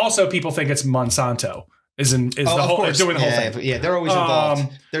 Also, people think it's Monsanto is doing the whole thing. Yeah, they're always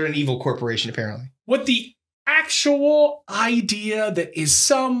involved. They're an evil corporation, apparently. What the actual idea that is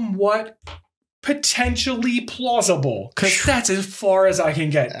somewhat potentially plausible, because that's as far as I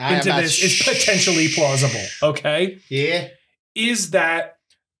can get into this, is potentially plausible, okay? Yeah. Is that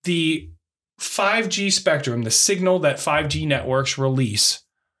the 5G spectrum, the signal that 5G networks release,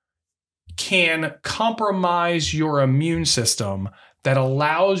 can compromise your immune system that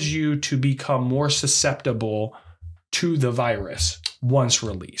allows you to become more susceptible to the virus once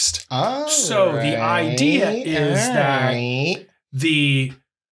released. So the idea is that the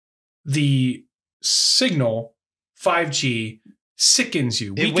signal 5G sickens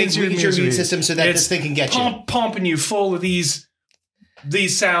you, weakens your immune system so that this thing can get you. Pumping you full of these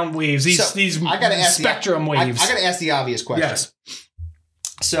sound waves, these spectrum waves. I got to ask the obvious question. Yes.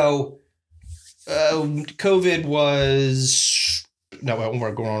 So, COVID was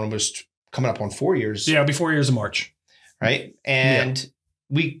we're going on almost coming up on 4 years. Yeah, it'll be 4 years in March. Right, and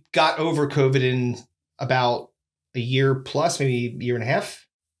we got over COVID in about a year plus, maybe a year and a half.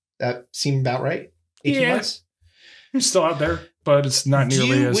 That seemed about right. 18 months. It's still out there, but it's not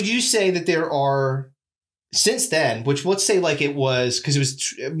nearly as. Would you say that there are, since then, which let's say like it was, because it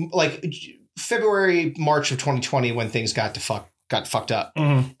was like February, March of 2020 when things got fucked up.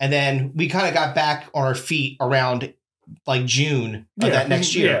 Mm-hmm. And then we kind of got back on our feet around like June of that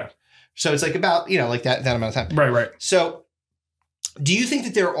next year. Yeah. So it's like about, like that amount of time. Right. So do you think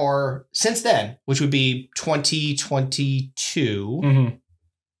that there are, since then, which would be 2022, mm-hmm.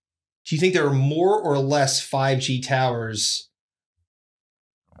 do you think there are more or less 5G towers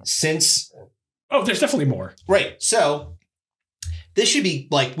since? Oh, there's definitely more. Right. So this should be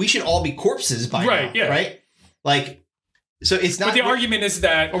like, we should all be corpses by now. Yeah. Right? Like, so it's not. But the argument is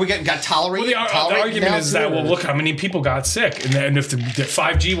that. Or we got tolerated. Well, the argument is that, well, look how many people got sick. And if the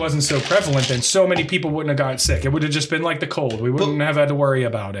 5G wasn't so prevalent, then so many people wouldn't have gotten sick. It would have just been like the cold. We wouldn't have had to worry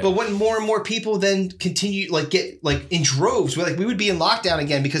about it. But when more and more people then continue, like get like in droves, we would be in lockdown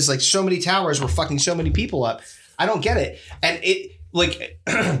again because like so many towers were fucking so many people up. I don't get it. And it like,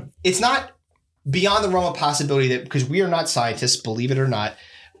 it's not beyond the realm of possibility that, because we are not scientists, believe it or not,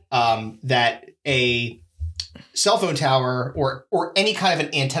 that a cell phone tower or any kind of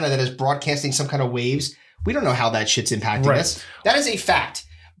an antenna that is broadcasting some kind of waves, we don't know how that shit's impacting us. That is a fact.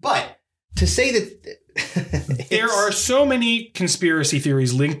 But to say that there are so many conspiracy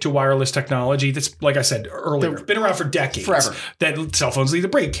theories linked to wireless technology that's, like I said earlier, been around for decades. Forever. That cell phones lead to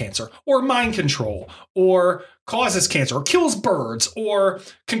brain cancer or mind control or causes cancer or kills birds or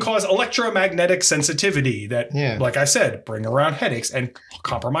can cause electromagnetic sensitivity that, like I said, bring around headaches and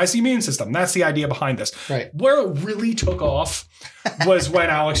compromise the immune system. That's the idea behind this. Right. Where it really took off was when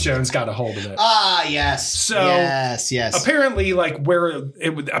Alex Jones got a hold of it. Ah, yes. So yes. Apparently,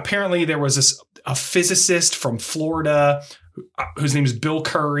 apparently there was a physicist from Florida whose name is Bill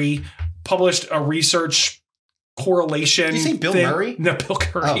Curry, published a research correlation. Did you say Bill Murray? No, Bill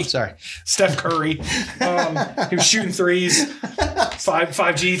Curry. Oh, sorry. Steph Curry. He was shooting threes,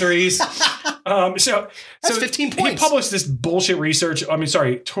 5G threes. So that's 15 points. He published this bullshit research.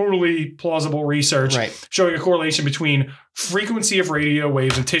 Totally plausible research showing a correlation between frequency of radio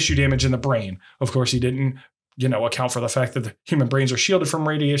waves and tissue damage in the brain. Of course, he didn't account for the fact that the human brains are shielded from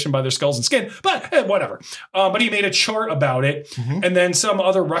radiation by their skulls and skin, but whatever. But he made a chart about it. Mm-hmm. And then some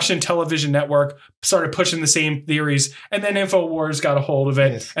other Russian television network started pushing the same theories. And then InfoWars got a hold of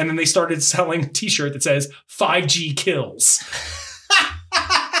it. Yes. And then they started selling a t-shirt that says 5G kills.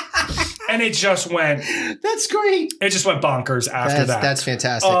 And it just went. That's great. It just went bonkers after that. That's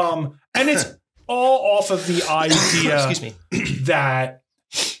fantastic. And it's all off of the idea excuse me, that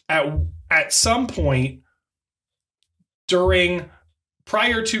at some point,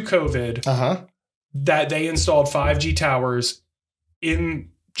 prior to COVID, that they installed 5G towers in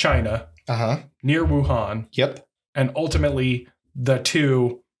China, near Wuhan. Yep. And ultimately, the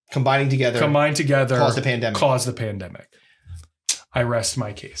two combined together caused the pandemic. I rest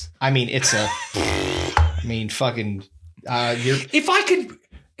my case. Fucking.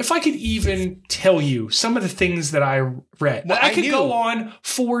 If I could even tell you some of the things that I read, I could go on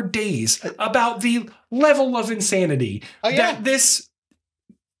for days about the level of insanity that this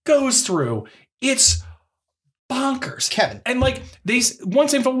goes through. It's bonkers, Kevin. And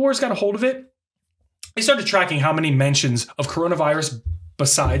once InfoWars got a hold of it, they started tracking how many mentions of coronavirus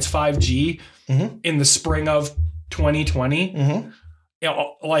besides 5G in the spring of 2020.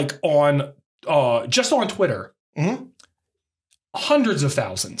 like on just on Twitter, hundreds of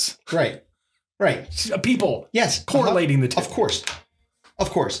thousands. Right. People. Yes. Correlating the two. Of course.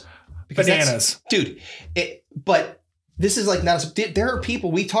 Because Bananas. Dude. But this is like not. There are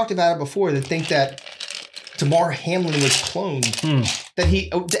people, we talked about it before, that think that Damar Hamlin was cloned. That he,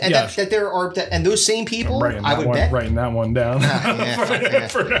 that there are, and those same people, I would bet. Writing that one down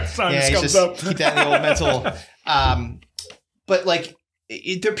for next time this comes up. Keep that in the old mental. But like,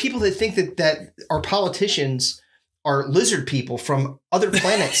 there are people that think that our politicians are lizard people from other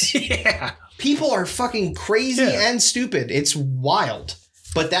planets. Yeah. People are fucking crazy and stupid. It's wild.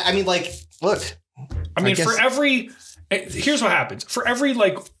 But that, I mean, like, look. I mean, for every, here's what happens. For every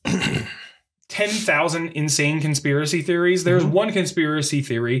like 10,000 insane conspiracy theories, there's one conspiracy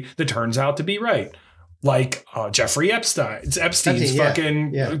theory that turns out to be right. Like Jeffrey Epstein's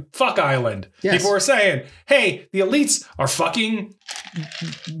fucking fuck island. Yes. People are saying, hey, the elites are fucking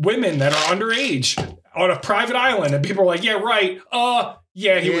women that are underage on a private island. And people are like, yeah, right.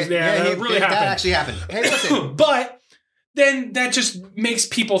 He was there. It really happened. That actually happened. Hey, listen. But then that just makes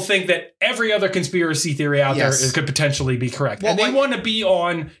people think that every other conspiracy theory out there could potentially be correct. Well, and they want to be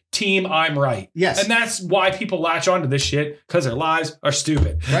on team I'm right. Yes. And that's why people latch onto this shit, because their lives are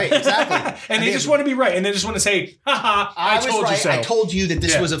stupid. Right, exactly. And they just want to be right. And they just want to say, haha, I told you so. I told you that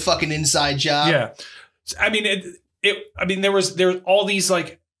this was a fucking inside job. Yeah. I mean, there was all these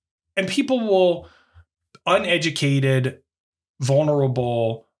like, and people will, uneducated,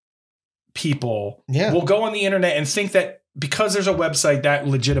 vulnerable people will go on the internet and think that because there's a website that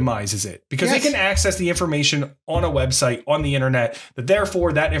legitimizes it, because they can access the information on a website on the internet, that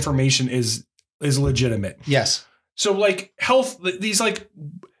therefore that information is legitimate. Yes. So like these like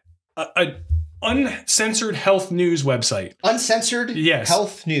a uncensored health news website. Uncensored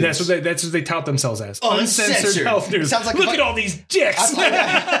health news. That's what they tout themselves as. Uncensored health news. Sounds like look at all these dicks.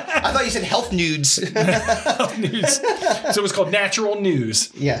 I thought you said health nudes. Health news. So it was called Natural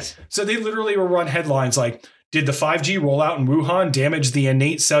News. Yes. So they literally will run headlines like, did the 5G rollout in Wuhan damage the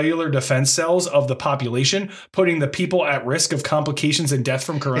innate cellular defense cells of the population, putting the people at risk of complications and death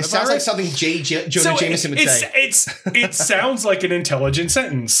from coronavirus? It sounds like something Jonah Jameson would say. It sounds like an intelligent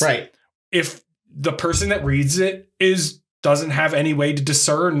sentence. Right. If the person that reads it doesn't have any way to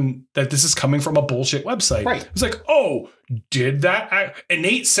discern that this is coming from a bullshit website. Right. It's like, oh, did that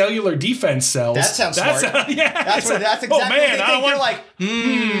innate cellular defense cells? That sounds smart. That's exactly what they think. They're like,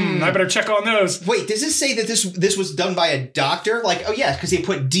 I better check on those. Wait, does this say that this was done by a doctor? Like, oh yeah, because they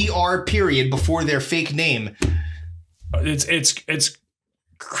put DR period before their fake name. It's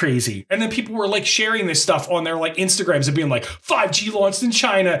crazy. And then people were like sharing this stuff on their like Instagrams and being like, 5G launched in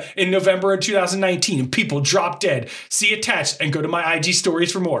China in November of 2019 and people drop dead. See attached and go to my IG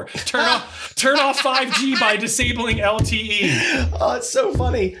stories for more. Turn off 5G by disabling LTE. Oh, it's so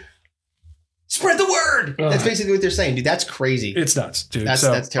funny. Spread the word. That's basically what they're saying, dude. That's crazy. It's nuts, dude.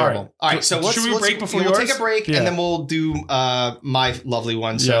 That's terrible. All right, so should we break before yours? We'll take a break and then we'll do my lovely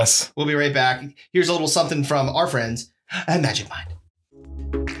one. So we'll be right back. Here's a little something from our friends at Magic Mind.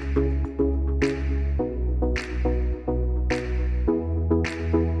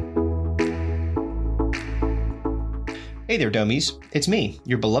 Hey there, dummies. It's me,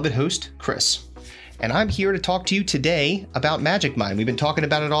 your beloved host, Chris. And I'm here to talk to you today about Magic Mind. We've been talking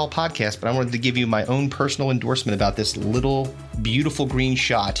about it all podcast, but I wanted to give you my own personal endorsement about this little beautiful green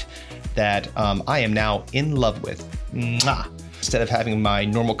shot that I am now in love with. Mwah. Instead of having my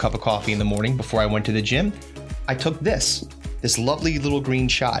normal cup of coffee in the morning before I went to the gym, I took this lovely little green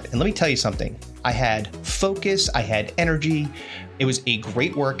shot. And let me tell you something. I had focus, I had energy. It was a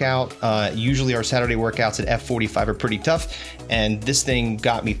great workout. Usually our Saturday workouts at F45 are pretty tough, and this thing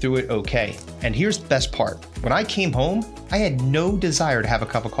got me through it okay. And here's the best part. When I came home, I had no desire to have a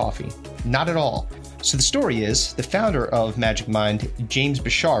cup of coffee. Not at all. So the story is, the founder of Magic Mind, James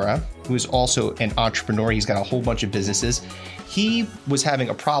Bashara, who is also an entrepreneur, he's got a whole bunch of businesses, he was having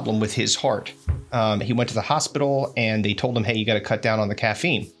a problem with his heart. He went to the hospital and they told him, hey, you got to cut down on the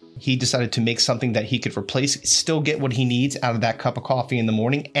caffeine. He decided to make something that he could replace, still get what he needs out of that cup of coffee in the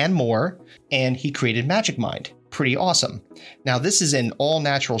morning and more. And he created Magic Mind. Pretty awesome. Now, this is an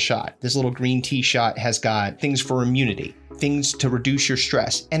all-natural shot. This little green tea shot has got things for immunity, things to reduce your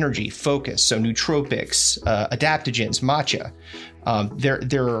stress, energy, focus, so nootropics, adaptogens, matcha.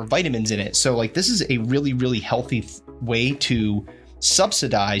 There are vitamins in it. So like this is a really, really healthy way to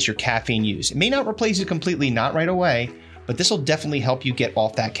subsidize your caffeine use. It may not replace it completely, not right away, but this will definitely help you get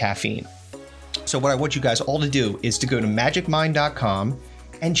off that caffeine. So what I want you guys all to do is to go to magicmind.com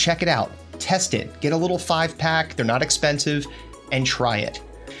and check it out. Test it. Get a little 5-pack. They're not expensive, and try it.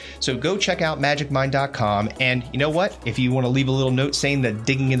 So go check out magicmind.com. And you know what? If you want to leave a little note saying that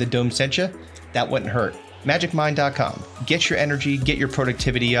Digging in the Dome sent you, that wouldn't hurt. Magicmind.com. Get your energy, get your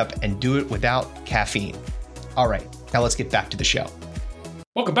productivity up, and do it without caffeine. All right, now let's get back to the show.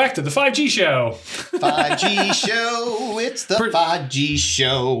 Welcome back to the 5G show. 5G show. It's the 5G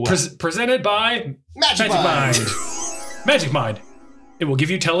show. Presented by Magic Mind. Magic Mind. It will give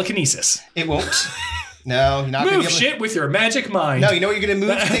you telekinesis. It won't. No, you're not Move shit with your Magic Mind. No, you know you're going to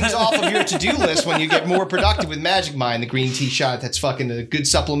move things off of your to-do list when you get more productive with Magic Mind, the green tea shot. That's fucking a good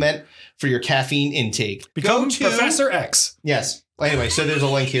supplement for your caffeine intake. Become Professor X. Yes. Well, anyway, so there's a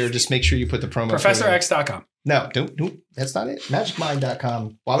link here. Just make sure you put the promo code in. ProfessorX.com. No, don't. That's not it.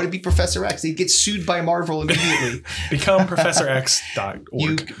 MagicMind.com. Why would it be Professor X? He'd get sued by Marvel immediately. Become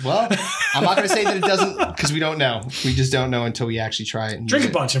ProfessorX.org. Well, I'm not going to say that it doesn't because we don't know. We just don't know until we actually try it. And Drink a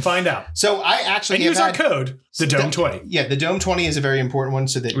bunch and find out. So I actually and use our code, the Dome 20. Yeah, the Dome 20 is a very important one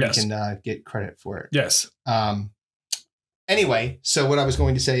so that we can get credit for it. Yes. Anyway, so what I was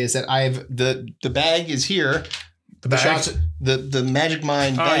going to say is that I have the bag is here. The shots, the Magic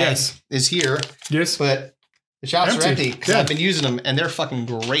Mind bag is here. Yes. But the shots are empty because I've been using them and they're fucking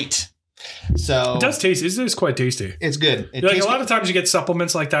great. So it does taste. It is quite tasty. It's good. Like a lot of times you get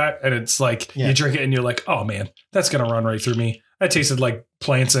supplements like that and it's like you drink it and you're like, oh man, that's gonna run right through me. That tasted like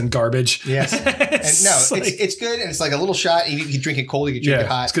plants and garbage. Yes. It's good and it's like a little shot. You can drink it cold. You can drink it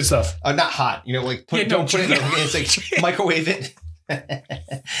hot. It's good stuff. Not hot. You know, like don't put it in. It's like microwave it.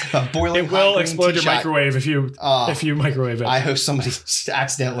 Boiling it will explode your microwave if you microwave it. I hope somebody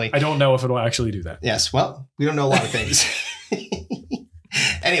accidentally. I don't know if it'll actually do that. Yes. Well, we don't know a lot of things.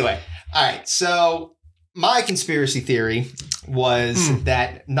 Anyway. All right. So my conspiracy theory was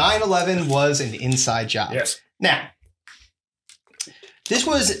that 9/11 was an inside job. Yes. Now, this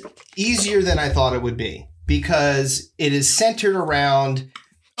was easier than I thought it would be because it is centered around.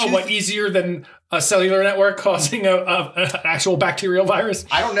 Easier than a cellular network causing an actual bacterial virus?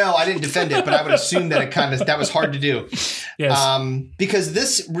 I don't know. I didn't defend it, but I would assume that that was hard to do. Yes. Because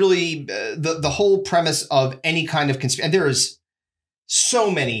this really, the whole premise of any kind of conspiracy, and there is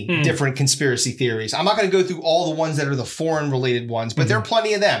so many different conspiracy theories. I'm not going to go through all the ones that are the foreign related ones, but there are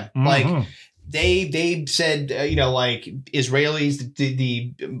plenty of them. Like they said, like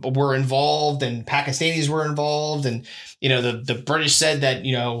Israelis were involved and Pakistanis were involved. And, the British said that,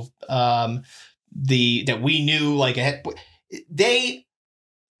 that we knew like they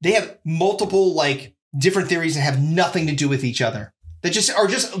have multiple like different theories that have nothing to do with each other.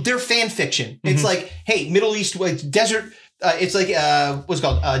 That they're fan fiction. It's like, hey, Middle East desert. It's like what's it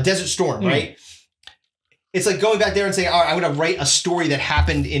called Desert Storm, right? It's like going back there and saying, all right, I'm going to write a story that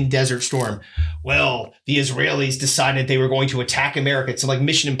happened in Desert Storm. Well, the Israelis decided they were going to attack America. It's like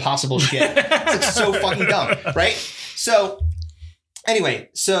Mission Impossible shit. It's like so fucking dumb, right? So anyway,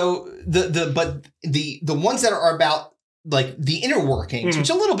 so the ones that are about like the inner workings, which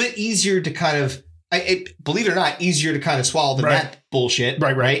are a little bit easier to kind of, believe it or not, easier to kind of swallow than that bullshit,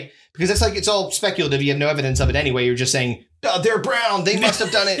 right? Because it's like it's all speculative. You have no evidence of it anyway. You're just saying, oh, they're brown. They must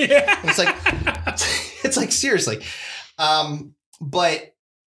have done it. It's like seriously. But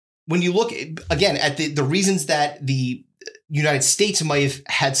when you look again at the reasons that the United States might have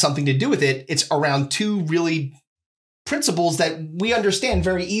had something to do with it, it's around two really principles that we understand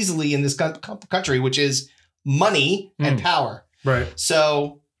very easily in this country, which is money and power. Right.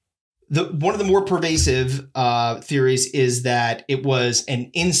 So one of the more pervasive theories is that it was an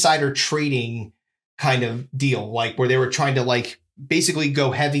insider trading kind of deal, like where they were trying to like basically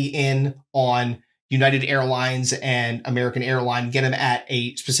go heavy in on United Airlines and American Airline, get them at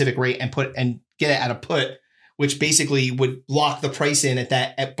a specific rate and get it at a put, which basically would lock the price in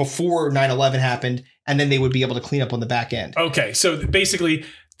at before 9/11 happened, and then they would be able to clean up on the back end. Okay, so basically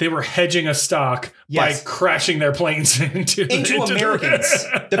they were hedging a stock by crashing their planes into Americans,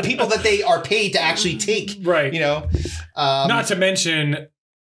 the people that they are paid to actually take. Right. Not to mention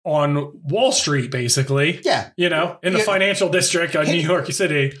on Wall Street, basically. Yeah. In the financial district of New York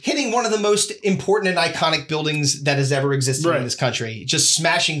City. Hitting one of the most important and iconic buildings that has ever existed in this country. Just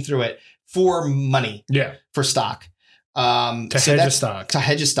smashing through it for money. Yeah. For stock. To hedge a stock. To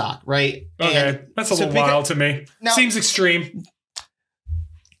hedge a stock, right? Okay. And that's a little wild to me. Now, seems extreme.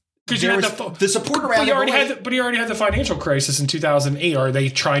 Because you had the support around it. But he already had the financial crisis in 2008. Are they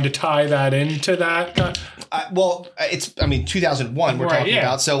trying to tie that into that? It's 2001 we're talking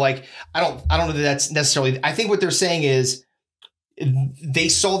about. So like, I don't know that that's necessarily. I think what they're saying is they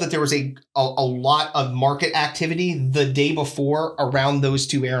saw that there was a lot of market activity the day before around those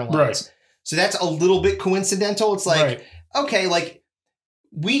two airlines. Right. So that's a little bit coincidental. It's like, okay, like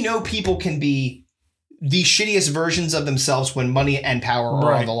we know people can be the shittiest versions of themselves when money and power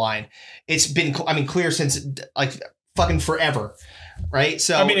are on the line. It's been, clear since like fucking forever. Right.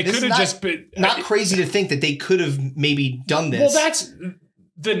 So it could have just been not crazy to think that they could have maybe done this. Well, that's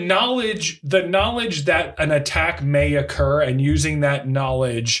the knowledge that an attack may occur and using that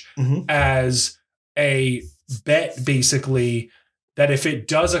knowledge as a bet, basically, that if it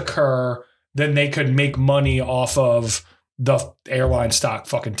does occur, then they could make money off of the airline stock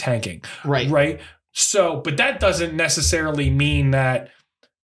fucking tanking. Right. Right. So, but that doesn't necessarily mean that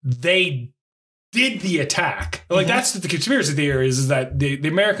they did the attack. Like that's the conspiracy theory is that the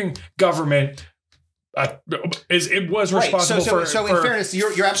American government was responsible for. So in fairness,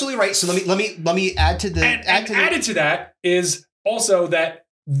 you're absolutely right. So let me add to the added to that is also that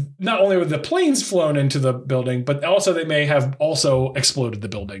not only were the planes flown into the building, but also they may have also exploded the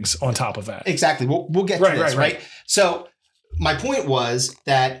buildings on top of that. Exactly. We'll get to this, right? So my point was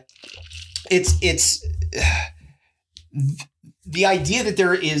that it's the idea that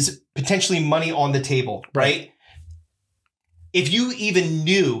there is potentially money on the table, right? If you even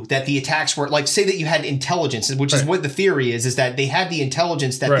knew that the attacks were, like, say that you had intelligence, which is what the theory is that they had the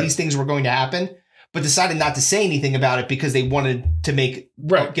intelligence that these things were going to happen, but decided not to say anything about it because they wanted to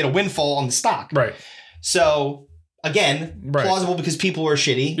get a windfall on the stock. Right. So again, plausible because people are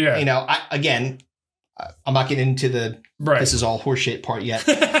shitty. Yeah. You know, I'm not getting into the this is all horseshit part yet.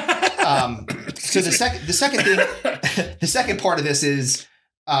 So the second thing, the second part of this is,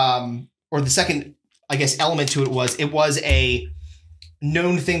 or the second, I guess, element to it was a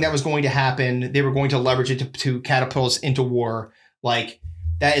known thing that was going to happen. They were going to leverage it to catapult us into war. Like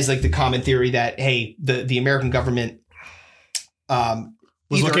that is like the common theory that, hey, the American government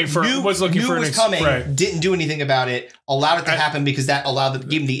was looking for coming, didn't do anything about it, allowed it to happen because that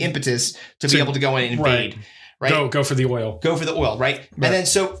gave them the impetus to be able to go in and invade. Right. Go for the oil. Go for the oil, right?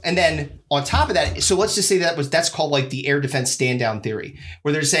 And then on top of that, so let's just say that's called like the air defense stand down theory,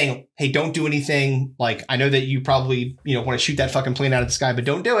 where they're saying, hey, don't do anything. Like, I know that you probably, want to shoot that fucking plane out of the sky, but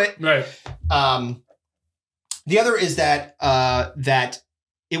don't do it. Right. The other is that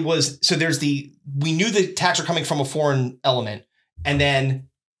it was, so we knew the attacks are coming from a foreign element, and then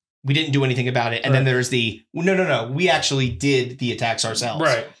we didn't do anything about it. And then there's no, we actually did the attacks ourselves.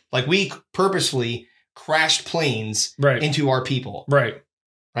 Right. Like we purposefully crashed planes into our people. Right.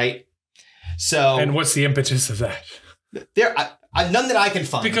 So, and what's the impetus of that? There, none that I can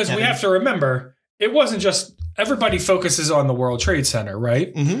find. Because we have to remember, it wasn't just everybody focuses on the World Trade Center,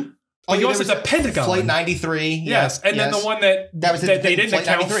 right? Mm-hmm. But you also the Pentagon, Flight 93. Yes, and then the one that they didn't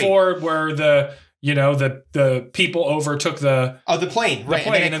account 93. For, where the people overtook the plane,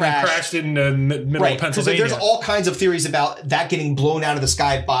 and then crashed in the middle of Pennsylvania. There's all kinds of theories about that getting blown out of the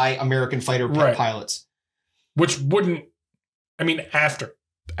sky by American fighter pilots, which wouldn't. I mean, after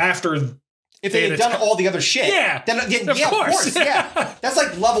if they had done all the other shit, then of course, that's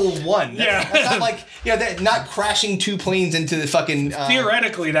like level 1. That's not like not crashing two planes into the fucking.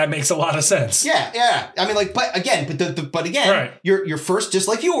 Theoretically, that makes a lot of sense. Yeah. I mean, like, but again, your first, just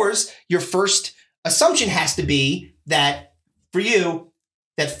like yours, your first assumption has to be that for you,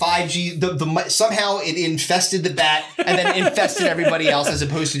 that 5G, somehow it infested the bat and then infested everybody else, as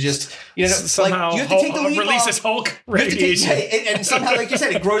opposed to just somehow like, you have to take the lead releases Hulk radiation, and somehow, like you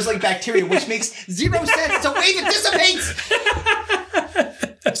said, it grows like bacteria, which makes zero sense. It's a wave that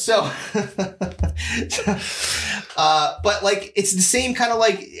dissipates. So, but like it's the same kind of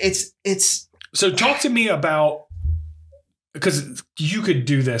like it's. So talk to me about. Because you could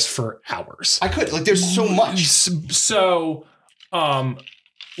do this for hours. I could. Like, there's so much. So,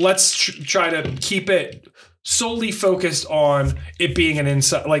 let's try to keep it solely focused on it being an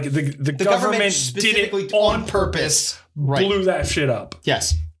inside. Like, the government did it on purpose, blew that shit up.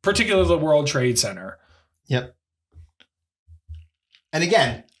 Yes. Particularly the World Trade Center. Yep. And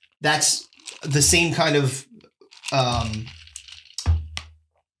again, that's the same kind of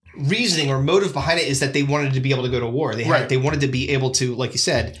reasoning or motive behind it, is that they wanted to be able to go to war. They wanted to be able to, like you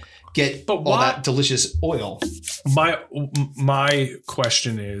said, get all that delicious oil. My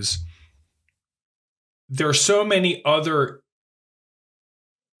question is, there are so many other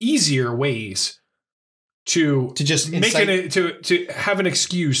easier ways to just make it to have an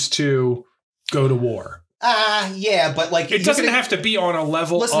excuse to go to war. Yeah, but like it doesn't have to be on a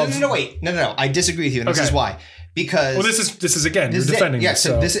level of. No. I disagree with you, and this is why. Because this is again, you're defending it.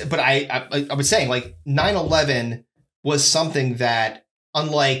 Yeah, but I was saying, like, 9/11 was something that,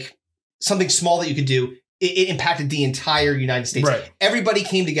 unlike something small that you could do, it impacted the entire United States. Right. Everybody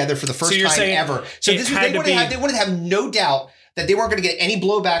came together for the first time ever. So they would have no doubt that they weren't going to get any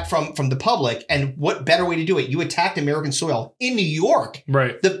blowback from the public. And what better way to do it? You attacked American soil in New York.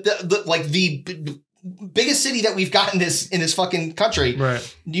 Right. biggest city that we've got in this fucking country,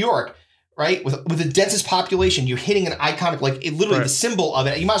 Right. New York, right? With the densest population, you're hitting an iconic, like it literally Right. the symbol of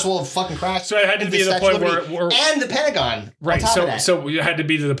it. You might as well have fucking crashed. So it had to into be the Statue of point Liberty where and the Pentagon. right. On top of that, So it had to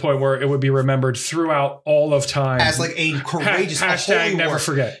be to the point where it would be remembered throughout all of time as like a courageous, a hashtag holy never war.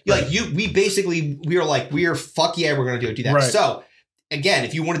 forget. Like we are like, fuck yeah, we're going to do that. Right. So again,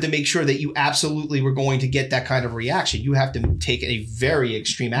 if you wanted to make sure that you absolutely were going to get that kind of reaction, you have to take a very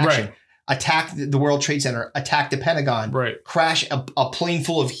extreme action. Right. Attack the World Trade Center, attack the Pentagon, Right. crash a plane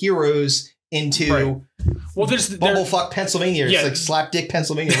full of heroes into Right. Well, there's Bumblefuck, Pennsylvania. It's Yeah. like Slapdick,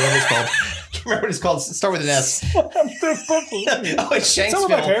 Pennsylvania, whatever it's called. I can't remember what it's called. Start with an S. Oh, it's Shanksville. Some of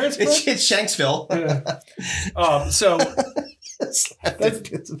my parents' it's Shanksville. Yeah. So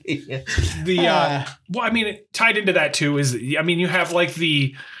Slapdick, Pennsylvania. well, I mean, tied into that too is, I mean, you have like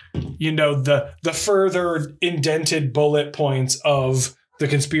the further indented bullet points of the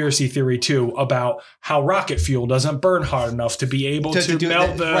conspiracy theory too about how rocket fuel doesn't burn hard enough to be able to do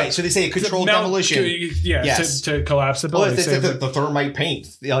melt it, the right. So they say a controlled demolition. Yes. to collapse the Well, building. it's the thermite paint,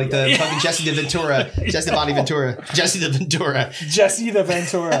 like the fucking Jesse the Ventura, Jesse the Ventura.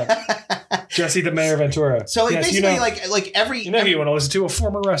 Jesse the Mayor Ventura. So like Yes, basically, like every who you want to listen to, a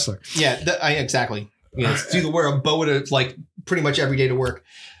former wrestler. Yeah, exactly. Yes, do the wear a boa to like pretty much every day to work.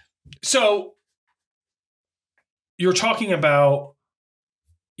 So you're talking about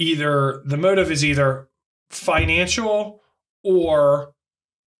either the motive is either financial or,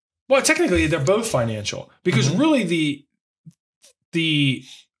 well, technically they're both financial because really the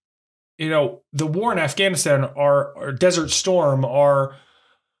war in Afghanistan, our Desert Storm, our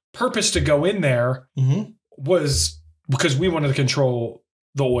purpose to go in there was because we wanted to control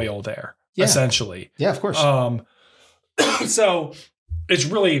the oil there, essentially. Yeah, of course. So it's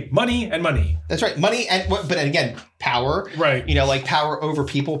really money and money. That's right. Money but then again, power. Right. Like power over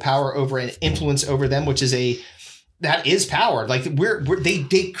people, power over an influence over them, which is that is power. Like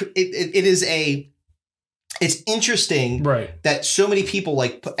it's interesting that so many people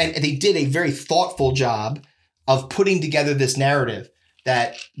and they did a very thoughtful job of putting together this narrative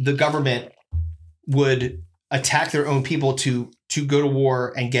that the government would attack their own people to go to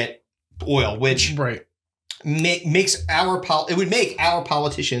war and get oil, which makes it would make our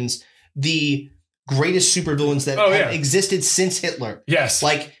politicians the greatest supervillains that have existed since Hitler. Yes,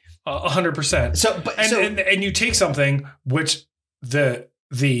 like 100%. So, and you take something which the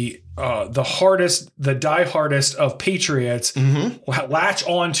hardest, the diehardest of patriots latch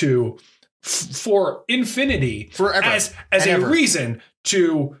onto for infinity, forever, as a reason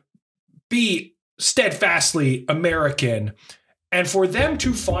to be steadfastly American, and for them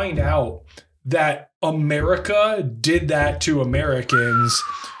to find out that America did that to Americans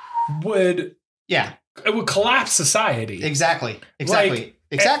it would collapse society. Exactly.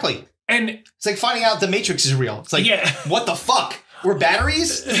 And it's like finding out the Matrix is real. It's like, what the fuck? We're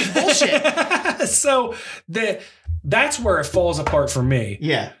batteries? Bullshit. So that's where it falls apart for me.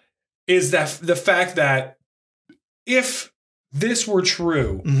 Yeah. Is that the fact that if this were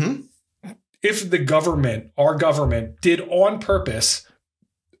true, if our government did on purpose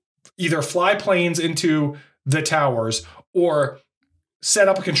either fly planes into the towers or set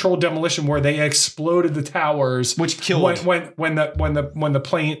up a controlled demolition where they exploded the towers, which killed when the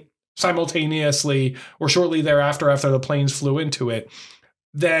plane simultaneously or shortly thereafter after the planes flew into it,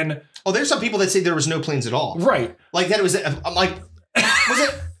 then there's some people that say there was no planes at all. Right. Like that was I'm like, was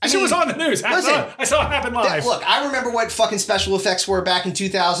it? It was on the news. I saw it happen live. Look, I remember what fucking special effects were back in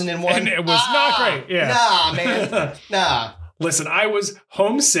 2001. And it was not great. Yeah. Nah, man. Nah. Listen, I was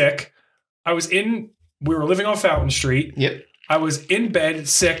homesick. We were living on Fountain Street. Yep. I was in bed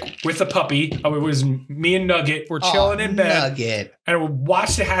sick with a puppy. It was me and Nugget. We're chilling in bed. Nugget. And I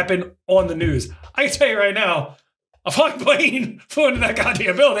watched it happen on the news. I can tell you right now, a fucking plane flew into that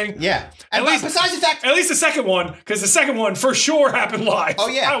goddamn building. Yeah. And besides the fact... At least the second one, because the second one for sure happened live. Oh,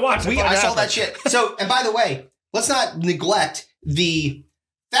 yeah. I watched it. I saw that shit. So, and by the way, let's not neglect the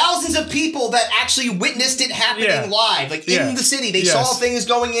thousands of people that actually witnessed it happening live. Like in the city. They saw things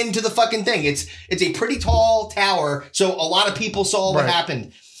going into the fucking thing. It's a pretty tall tower. So a lot of people saw what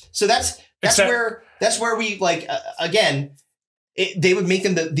happened. So that's where we again... they would make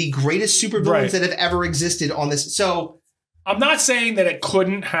them the greatest supervillains that have ever existed on this. So I'm not saying that it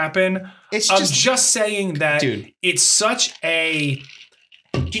couldn't happen. I'm just saying that it's such a...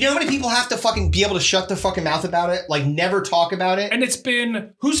 Do you know how many people have to fucking be able to shut their fucking mouth about it? Like never talk about it? And it's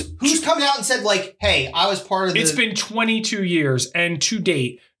been... Who's come out and said like, hey, I was part of It's been 22 years and to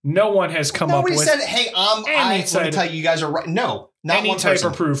date, no one has come up with... Nobody said, hey, let me tell you, you guys are right. No, not any one type person.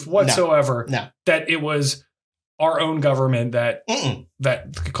 of proof whatsoever No. that it was... our own government that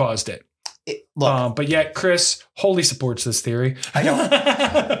caused it. Look. But yet Chris wholly supports this theory. I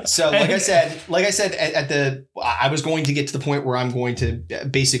know. So like I said, I was going to get to the point where I'm going to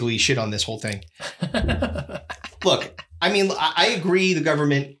basically shit on this whole thing. Look, I mean, I agree. The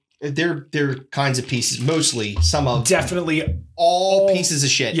government, they're kinds of pieces, mostly some of definitely all pieces of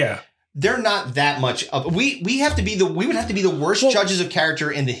shit. Yeah. They're not that much of we would have to be the worst judges of character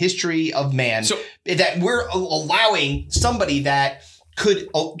in the history of man. So that we're allowing somebody that could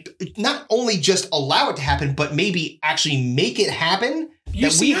not only just allow it to happen, but maybe actually make it happen.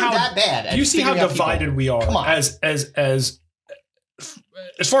 You see how that bad. You see how divided we are as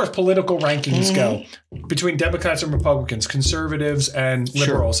far as political rankings go between Democrats and Republicans, conservatives and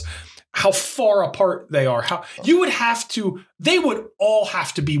liberals. Sure. How far apart they are. They would all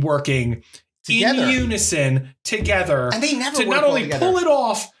have to be working together. In unison together. And they never to not only pull it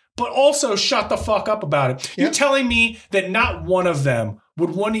off, but also shut the fuck up about it. Yep. You're telling me that not one of them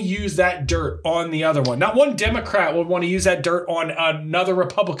would want to use that dirt on the other one. Not one Democrat would want to use that dirt on another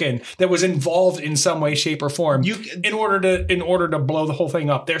Republican that was involved in some way, shape, or form in order to blow the whole thing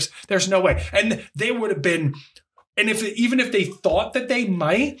up. There's no way. And they would have been. And even if they thought that they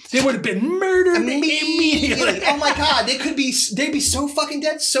might, they would have been murdered immediately. Oh my God, they'd be so fucking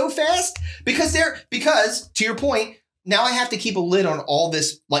dead so fast because to your point, now I have to keep a lid on all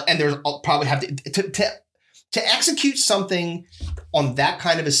this. And there's probably have to execute something on that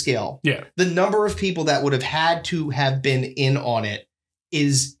kind of a scale. Yeah, the number of people that would have had to have been in on it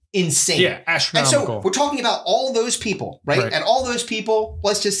is insane. Yeah, astronomical. And so we're talking about all those people, right? And all those people,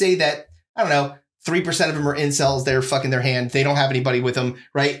 let's just say that I don't know. 3% of them are incels. They're fucking their hand. They don't have anybody with them,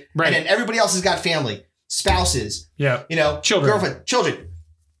 right? And then everybody else has got family, spouses, children, girlfriend, children.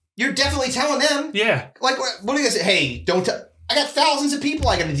 You're definitely telling them, like, what do you say? Hey, I got thousands of people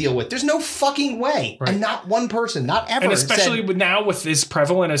I got to deal with. There's no fucking way, and not one person, not ever. And especially now with this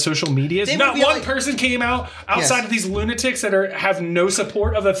prevalent as social media, not one person came out outside of these lunatics that have no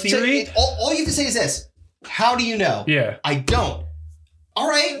support of a theory. So all you have to say is this: how do you know? Yeah, I don't. All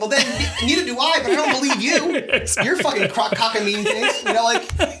right, well then, neither do I, but I don't believe you. Exactly. You're fucking cockamamie things,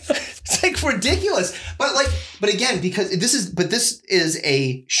 it's like ridiculous. But again, because this is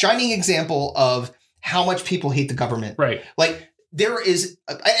a shining example of how much people hate the government. Right. Like there is,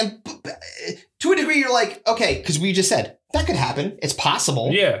 and to a degree, you're like, okay, because we just said that could happen. It's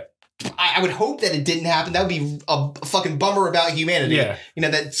possible. Yeah. I would hope that it didn't happen. That would be a fucking bummer about humanity. Yeah.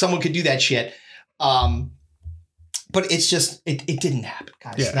 That someone could do that shit. But it's just, it didn't happen,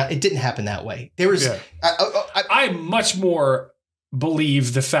 guys. Yeah. It didn't happen that way. There was... I much more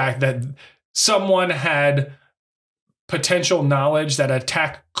believe the fact that someone had potential knowledge that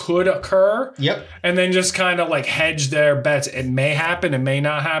attack could occur. Yep. And then just kind of like hedge their bets. It may happen, it may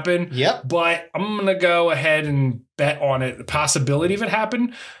not happen. Yep. But I'm going to go ahead and bet on it, the possibility of it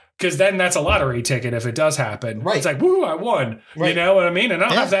happen. Because then that's a lottery ticket if it does happen. Right. It's like, woo, I won. Right. You know what I mean? And I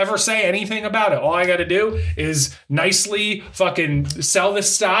don't have to ever say anything about it. All I got to do is nicely fucking sell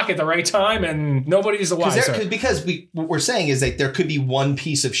this stock at the right time and nobody's the wiser. Because what we're saying is that there could be one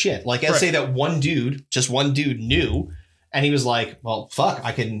piece of shit. Like, let's say that just one dude knew and he was like, well, fuck,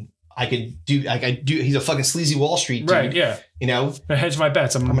 I can do, he's a fucking sleazy Wall Street dude. Right, yeah. I hedge my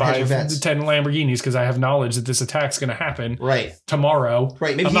bets. I'm going to buy 10 Lamborghinis because I have knowledge that this attack's going to happen tomorrow.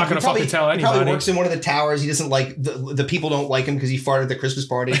 Right. Maybe I'm not going to fucking tell anybody. He probably works in one of the towers. He doesn't like, the people don't like him because he farted at the Christmas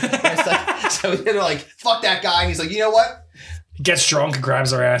party. So they're like, fuck that guy. And he's like, you know what? He gets drunk and grabs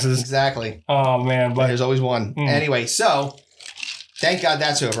their asses. Exactly. Oh, man. But there's always one. Anyway, so thank God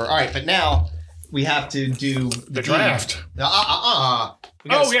that's over. All right. But now we have to do the draft. We got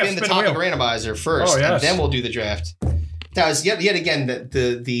to spin the topic randomizer first, and then we'll do the draft. Now, yet again,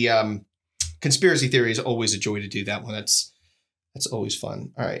 the conspiracy theory is always a joy to do that one. That's always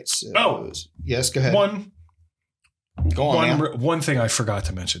fun. All right. So, yes, go ahead. One thing I forgot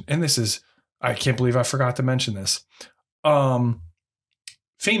to mention, and this is, I can't believe I forgot to mention this.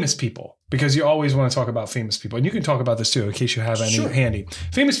 Famous people, because you always want to talk about famous people, and you can talk about this too in case you have any handy.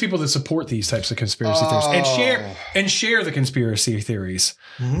 Famous people that support these types of conspiracy theories and share the conspiracy theories.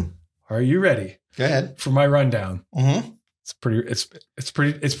 Mm-hmm. Are you ready? Go ahead for my rundown. Mm-hmm. It's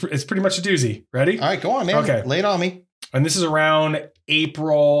pretty much a doozy. Ready? All right, go on, man. Okay, lay it on me. And this is around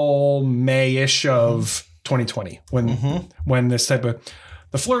April, May-ish of 2020 when this type of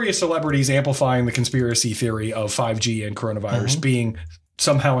the flurry of celebrities amplifying the conspiracy theory of 5G and coronavirus being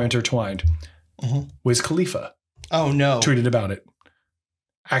somehow intertwined. Wiz Khalifa. Oh no! Tweeted about it.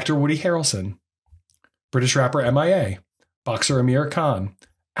 Actor Woody Harrelson, British rapper MIA, boxer Amir Khan,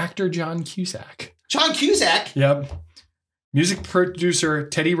 actor John Cusack. John Cusack? Yep. Music producer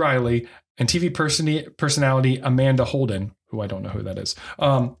Teddy Riley and TV personality Amanda Holden, who I don't know who that is,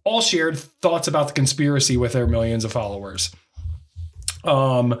 all shared thoughts about the conspiracy with their millions of followers.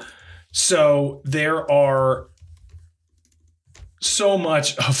 So there are so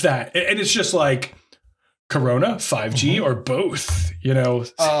much of that. And it's just like Corona, 5G, or both,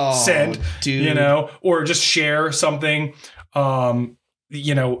 send, dude. Or just share something, just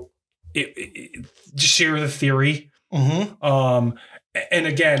share the theory. And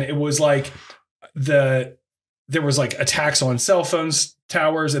again, it was like there was like attacks on cell phones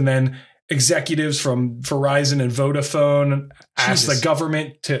towers, and then executives from Verizon and Vodafone asked the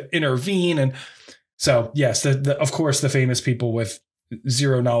government to intervene. And so, yes, of course, the famous people with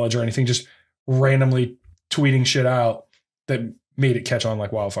zero knowledge or anything just randomly tweeting shit out that made it catch on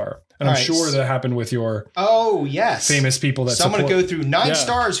like wildfire. And I'm sure that happened with your famous people that I'm going to go through 9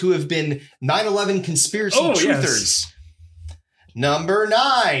 stars who have been 9/11 conspiracy truthers. Yes. Number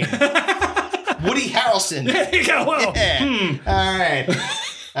 9, Woody Harrelson. There you go. Well, All right.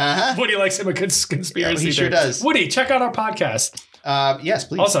 Woody likes him a good conspiracy. He sure does. Woody, check out our podcast. Yes,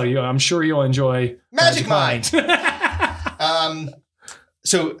 please. Also, I'm sure you'll enjoy Magic Mind.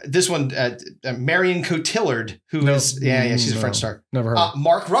 So this one, Marion Cotillard, who is she's a French star. Never heard.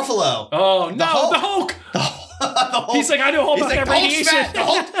 Mark Ruffalo. Oh no, the Hulk. The Hulk. He's like, I know all about that radiation.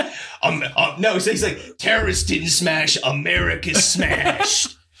 No, so he's like, terrorists didn't smash, America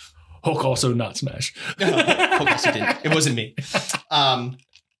smashed. Hulk also not smash. Hulk also didn't. It wasn't me.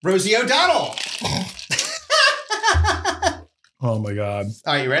 Rosie O'Donnell. Oh my God.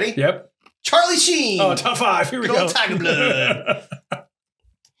 All right, you ready? Yep. Charlie Sheen. Oh, top 5. Here we go. Tiger Blood.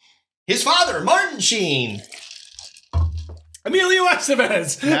 His father, Martin Sheen. Emilio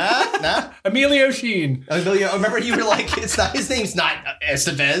Estevez. Nah. Emilio Sheen. Emilio, remember you were like, his name's not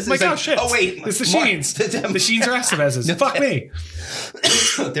Estevez. Like, oh shit. Oh wait. It's the Sheens. The Sheens are Estevez's. Fuck me.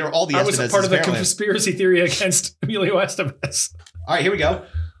 They were all the Estevez's. I was a part of the conspiracy theory against Emilio Estevez. All right, here we go.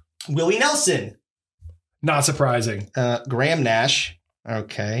 Willie Nelson. Not surprising. Graham Nash.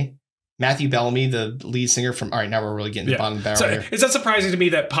 Okay. Matthew Bellamy, the lead singer from. All right, now we're really getting to the bottom of the barrel here. Is that surprising to me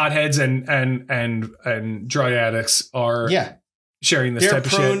that potheads and drug addicts are sharing this type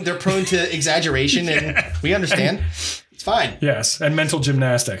of shit? They're prone to exaggeration, and we understand. It's fine. Yes, and mental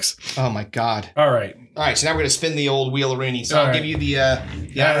gymnastics. Oh my God. All right. So now we're going to spin the old wheel of Rooney. So I'll give you the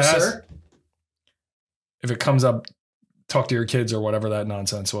honor, sir. If it comes up, talk to your kids or whatever that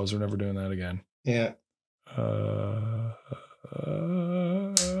nonsense was. We're never doing that again. Yeah.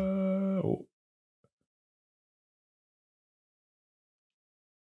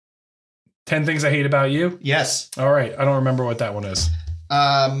 10 Things I Hate About You? Yes. All right. I don't remember what that one is.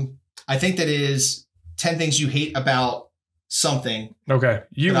 I think that is 10 Things You Hate About Something. Okay.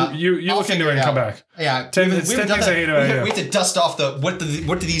 You look into it and come back. Yeah. 10 Things I Hate About You. We have to dust off what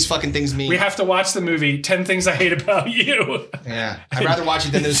do these fucking things mean? We have to watch the movie 10 Things I Hate About You. Yeah. I'd rather watch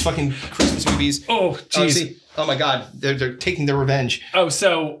it than those fucking Christmas movies. Oh, jeez. Oh my God. They're taking their revenge. Oh,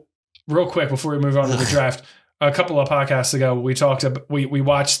 so real quick before we move on to the draft. A couple of podcasts ago, we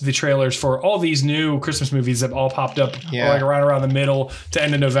watched the trailers for all these new Christmas movies that all popped up like around the middle to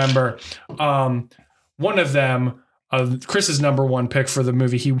end of November. One of them, Chris's number one pick for the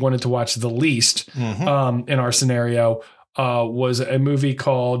movie he wanted to watch the least in our scenario, was a movie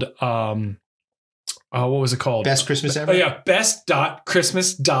called what was it called? Best Christmas Ever?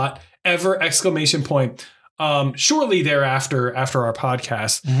 Best.Christmas.ever ! Shortly thereafter, after our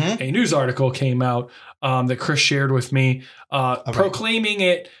podcast, a news article came out that Chris shared with me, proclaiming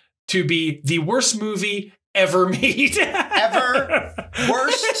it to be the worst movie ever made.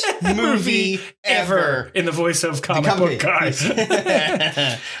 Worst movie ever. In the voice of comic book guys.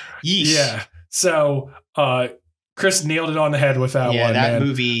 Yeesh. Yeah. So Chris nailed it on the head with that one. Yeah, that man.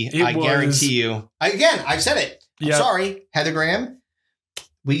 movie, I guarantee you. I've said it. I'm sorry, Heather Graham.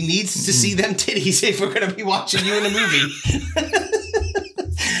 We need to see them titties if we're going to be watching you in a movie.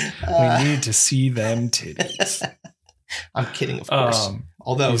 We need to see them titties. I'm kidding, of course.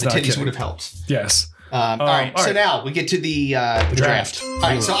 Although the titties would have helped. Yes. All right. So now we get to the draft. All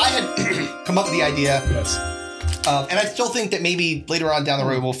right. So I had come up with the idea. Yes. And I still think that maybe later on down the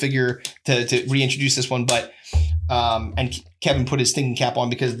road we'll figure to reintroduce this one. But and Kevin put his thinking cap on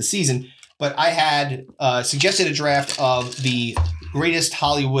because of the season. But I had suggested a draft of the greatest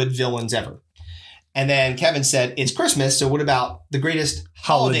Hollywood villains ever. And then Kevin said, it's Christmas, so what about the greatest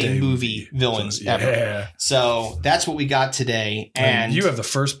holiday movie villains ever? Yeah. So that's what we got today. And you have the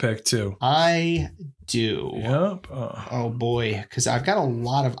first pick, too. I do. Yep. Oh, boy. Because I've got a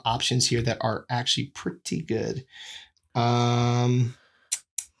lot of options here that are actually pretty good. But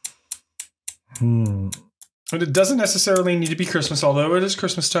it doesn't necessarily need to be Christmas, although it is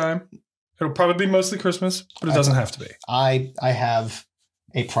Christmas time. It'll probably be mostly Christmas, but it doesn't have to be. I have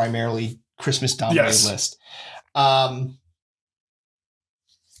a primarily Christmas dominated list. All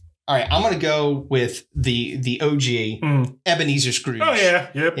right, I'm gonna go with the OG Ebenezer Scrooge. Oh yeah,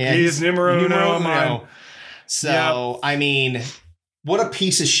 yep. He's numero uno mine. So I mean, what a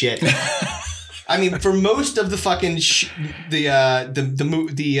piece of shit. I mean, for most of the fucking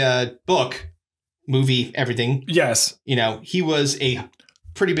book, movie, everything. Yes, he was a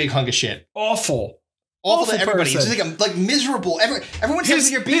pretty big hunk of shit. Awful to everybody. It's just like miserable. Everyone says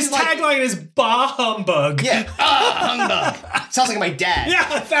you're being his tagline is "Bah humbug." Yeah, humbug. Sounds like my dad.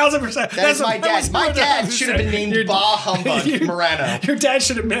 Yeah, 1,000%. That's my dad. My dad should have been named Bah Humbug Morano. Your dad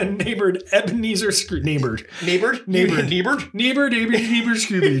should have been neighbored Ebenezer Scrooge. Neighbored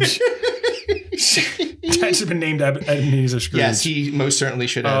Scrooge. Dad should have been named Ebenezer Scrooge. Yes, he most certainly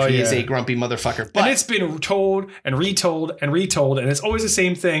should have. He is a grumpy motherfucker. But and it's been told and retold and retold, and it's always the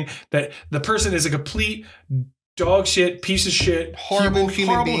same thing, that the person is a complete dog shit, piece of shit, horrible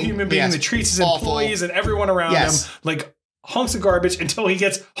human being that treats his employees and everyone around him like hunks of garbage until he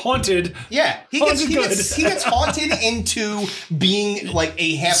gets haunted. Yeah, he gets haunted into being like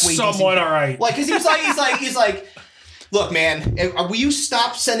a halfway somewhat all right. Like, because he's like, look, man, will you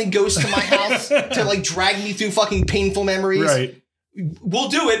stop sending ghosts to my house to like drag me through fucking painful memories? Right. We'll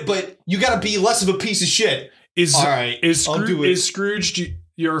do it, but you got to be less of a piece of shit. All right. Is Scrooge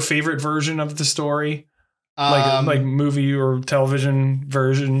your favorite version of the story? Like movie or television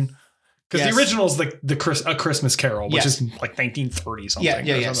version? Because the original is like A Christmas Carol, which is like 1930 something.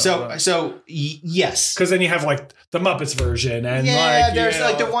 Yeah. So yes. Because then you have like the Muppets version, and there's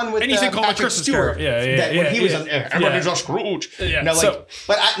like the one with anything called Patrick Christmas Stewart. Carol. When he was on Everybody's a Scrooge. Yeah. No,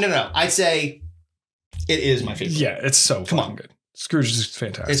 I'd say it is my favorite. Yeah, it's so fucking good. Scrooge is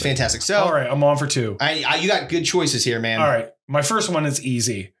fantastic. It's fantastic. So all right, I'm on for 2. You got good choices here, man. All right, my first one is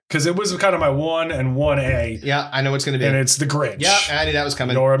easy because it was kind of my 1 and 1A. Yeah, I know what's going to be, and it's the Grinch. Yeah, I knew that was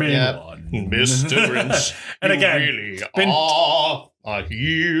coming. You're being one, Mr. Grinch. And again, really been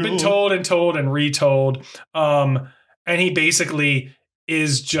told and told and retold. And he basically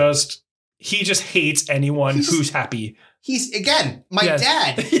is he just hates anyone who's happy. He's again my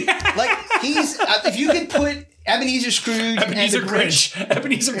dad. Like he's if you could put Ebenezer Scrooge Ebenezer and the Grinch.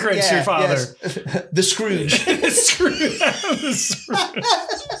 Ebenezer Grinch, your father. Yes. The Scrooge. The Scrooge.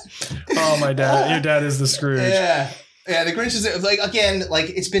 Oh, my dad. Your dad is the Scrooge. Yeah. Yeah, the Grinch is like, again,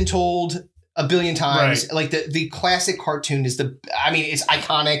 like it's been told a billion times. Right. Like the classic cartoon is it's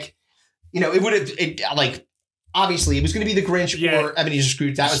iconic. It would have like obviously it was going to be the Grinch or Ebenezer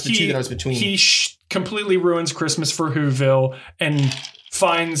Scrooge. That was the two that I was between. He completely ruins Christmas for Whoville and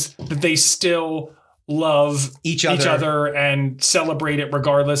finds that they still love each other and celebrate it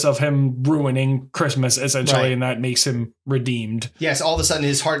regardless of him ruining Christmas, essentially, and that makes him redeemed. Yes, all of a sudden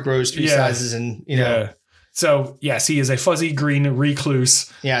his heart grows 3 sizes, and So yes, he is a fuzzy green recluse.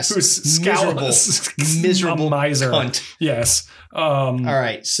 Yes, who's miserable miser. Cunt. Yes. All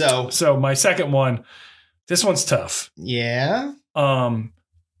right. So my second one, this one's tough. Yeah.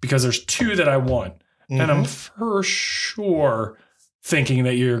 Because there's 2 that I want, and I'm for sure thinking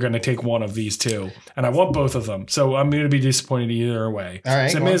that you're going to take one of these 2, and I want both of them. So I'm going to be disappointed either way. All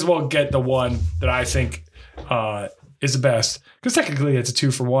right. So I may as well get the one that I think is the best, because technically it's a 2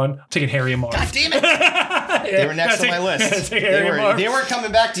 for 1. I'm taking Harry and Marv. God damn it! They were next on my list. They weren't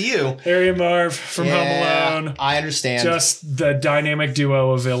coming back to you. Harry and Marv from Home Alone. I understand. Just the dynamic duo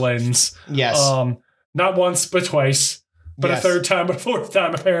of villains. Yes. Not once, but twice. But a third time, but a fourth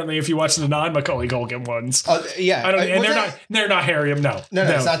time, apparently, if you watch the non-Macaulay Culkin ones. Yeah. I don't, and they're not Harry. No, it's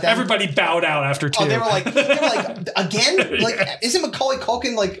not that. Everybody bowed out after 2. They were like, again? Like, isn't Macaulay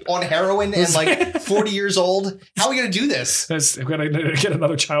Culkin like on heroin and like 40 years old? How are we going to do this? We're going to get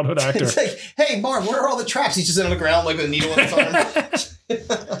another childhood actor. It's like, hey, Marv, where are all the traps? He's just on the ground like with a needle in his arm.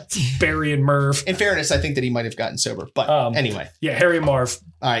 Barry and Merv. In fairness, I think that he might have gotten sober. But anyway. Yeah, Harry and Marv.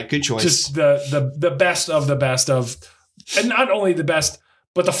 All right, good choice. Just the best of the best of... And not only the best,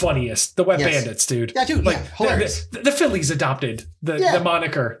 but the funniest. The Wet Bandits, dude. Yeah, dude. Like hilarious. The Phillies adopted the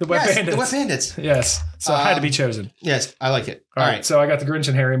moniker, the Wet Bandits. The Wet Bandits. Yes. So it had to be chosen. Yes, I like it. All right. So I got the Grinch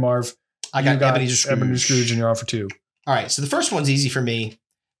and Harry Marv. I got Ebenezer Scrooge, and you're on for 2. All right. So the first one's easy for me.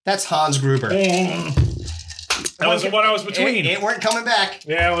 That's Hans Gruber. That was the one I was between. It weren't coming back.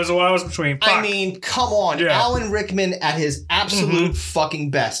 Yeah, it was the one I was between. Fuck. I mean, come on. Yeah. Alan Rickman at his absolute fucking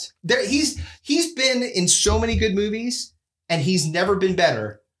best. He's been in so many good movies, and he's never been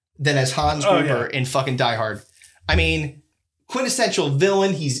better than as Hans Gruber in fucking Die Hard. I mean, quintessential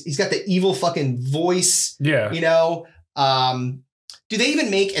villain. He's got the evil fucking voice. Yeah. do they even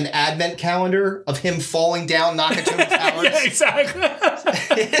make an advent calendar of him falling down Nakatomi Towers? Yeah, exactly.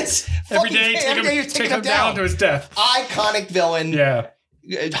 It's Every fucking- day, every day you're take taking him down to his death. Iconic villain. Yeah.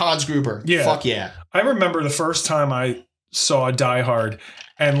 Hans Gruber. Yeah. Fuck yeah. I remember the first time I saw Die Hard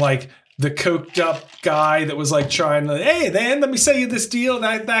and like the coked up guy that was like trying to, hey man, let me sell you this deal.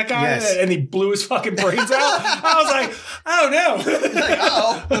 That guy, Yes. and he blew his fucking brains out. I was like, oh no. Like,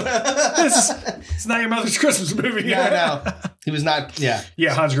 uh-oh. It's not your mother's Christmas movie. No. He was not, yeah.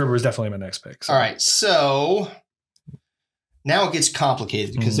 Yeah, Hans Gruber was definitely my next pick. So. All right, so now it gets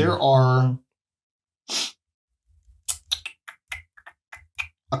complicated because there are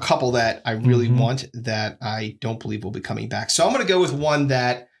a couple that I really want that I don't believe will be coming back. So I'm going to go with one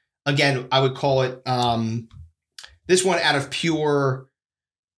that, again, I would call it this one out of pure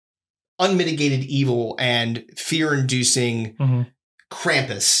unmitigated evil and fear-inducing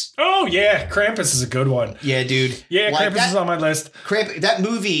Krampus. Oh yeah, Krampus is a good one. Yeah, dude. Yeah, Like Krampus is on my list. That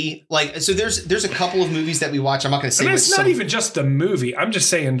movie, like, so there's a couple of movies that we watch. I'm not going to say. I mean, it's which not some- even just the movie. I'm just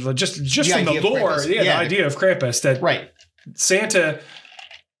saying, just from the idea of lore, Krampus. the Yeah. idea of Krampus that right. Santa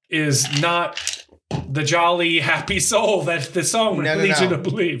is not the jolly, happy soul that the song would lead you to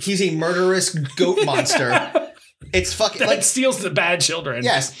believe. He's a murderous goat monster. It's fucking that like steals the bad children.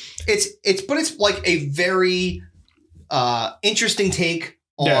 yes. It's like a very interesting take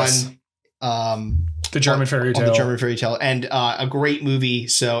on Yes. The German fairy tale. On the German fairy tale, and a great movie.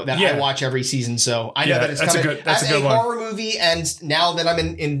 So that I watch every season. So I know that it's that's coming a good. That's as a good one. horror movie. And now that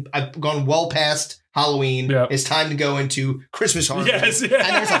I'm I've gone well past Halloween. Yep. It's time to go into Christmas horror. Yes, movies. yeah.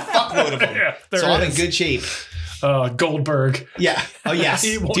 And there's a fuckload of them. Yeah, there so I'm in is. good shape. Goldberg. Yeah. Oh yes,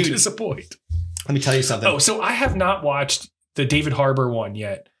 He won't dude. disappoint. Let me tell you something. Oh, so I have not watched the David Harbour one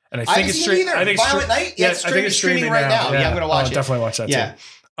yet, and I think haven't it's seen it either. I think Violent Night? Yeah, it's I think it's streaming right now. Yeah, I'm gonna watch it. Definitely watch that Yeah. too.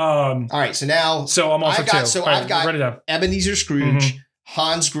 All right. So now, So I'm off for two. So All right, I've got write it down. Ebenezer Scrooge,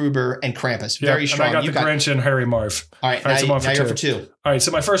 Hans Gruber, and Krampus. Yeah, Very strong. And I got You the Grinch and Harry Marv. All right. All right, so I'm on now for you're two. for two. All right, so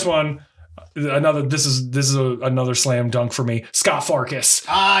my first one, this is another slam dunk for me. Scott Farkas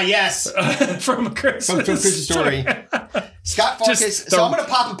Ah, yes. from Christmas From Christmas Story. Scott Farkas. Just So I'm going to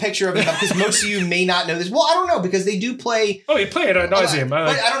pop a picture of him because most of you may not know this. Well, I don't know because they do play. Oh, you play it at nauseam. But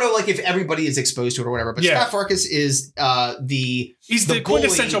I don't know, like if everybody is exposed to it or whatever. But Yeah. Scott Farkas is He's the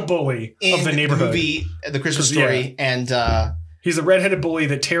quintessential bully in of the neighborhood. movie, The Christmas Story, and He's a redheaded bully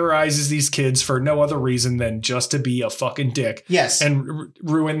that terrorizes these kids for no other reason than just to be a fucking dick. yes, And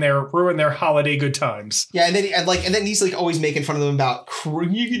ruin their holiday good times. yeah, and then he's like always making fun of them about you're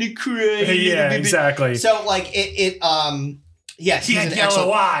gonna cry. Yeah, exactly. So like yes, He he's had an yellow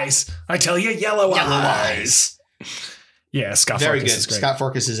excellent- eyes. I tell you, yellow eyes. Yeah, Scott Very Farkas good. is great. Scott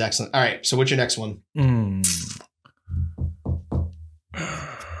Farkas is excellent. All right, so what's your next one?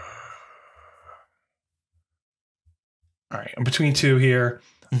 All right, I'm between two here.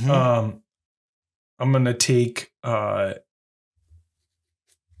 I'm gonna take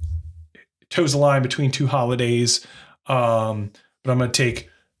toes the line between two holidays. But I'm gonna take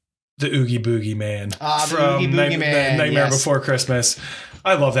the Oogie Boogie Man The Oogie Boogie Man, Nightmare yes. Before Christmas.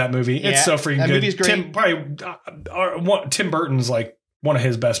 I love that movie. It's Yeah, so freaking that good. movie's great. Tim Burton's like one of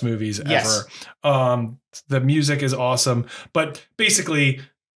his best movies Yes. ever. The music is awesome, but basically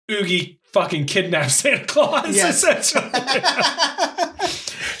Oogie fucking kidnaps Santa Claus Yes. essentially.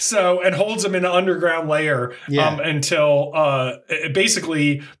 So, and holds him in an underground lair until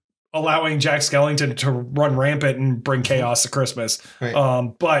basically allowing Jack Skellington to run rampant and bring chaos to Christmas. Right.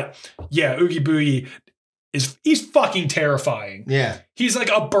 But yeah, Oogie Boogie he's fucking terrifying. Yeah, He's like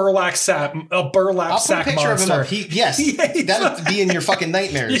a burlap sack I'll put a sack picture monster. of him up. Yes, Yeah, that'll be in your fucking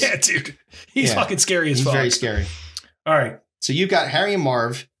nightmares. Yeah, dude. He's Yeah. fucking scary as He's fuck. very scary. All right. So you've got Harry and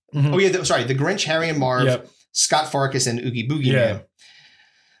Marv. Mhm. Oh yeah, the Grinch, Harry and Marv, Yep. Scott Farkas, and Oogie Boogie Yeah. Man.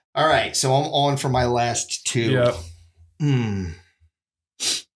 All right, so I'm on for my last two. Yep.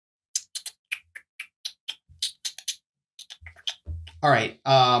 All right.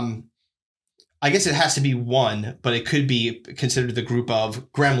 I guess it has to be one, but it could be considered the group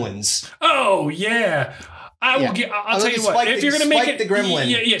of Gremlins. Oh yeah. I'll tell you what. If you're gonna make it the Gremlin,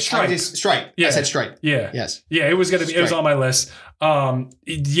 yeah, Stripe. Stripe. Yeah. I said Stripe. Yeah. Yes. Yeah, it was Stripe. on my list.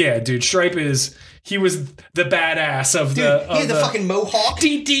 Yeah, dude, Stripe he was the badass of Dude, the he had the fucking mohawk.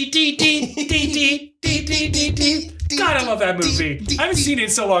 God, I love that movie. I haven't seen it in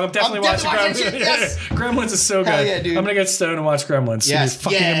so long. I'm definitely watching definitely Gremlins. watching it, yes. Gremlins is so good. Hell yeah, dude. I'm gonna get stoned and watch Gremlins. Yes. It's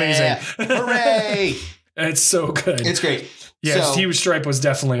fucking Yeah. amazing. Hooray! It's so good. It's great. Yeah, So- Stripe was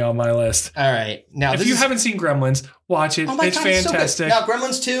definitely on my list. All right. Now, If you haven't seen Gremlins, watch it. oh my It's God, it's so good. fantastic. Now,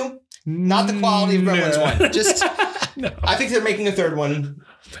 Gremlins 2, not the quality of Gremlins No. 1. Just, No. I think they're making a third one.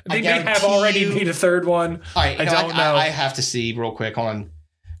 They may have already made a third one. All right, I don't know. I have to see real quick. Hold on.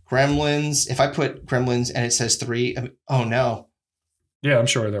 Gremlins. If I put Gremlins and it says 3, oh no. Yeah, I'm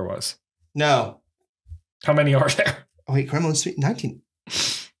sure there was. No. How many are there? Oh, wait, Gremlins 3, 19.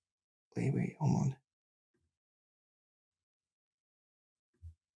 Wait, hold on.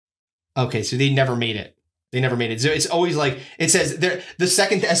 Okay, so they never made it. So it's always like, it says the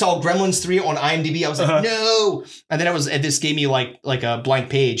second I saw Gremlins 3 on IMDb, I was like, no. And then this gave me like a blank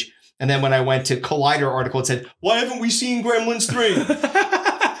page. And then when I went to Collider article, it said, why haven't we seen Gremlins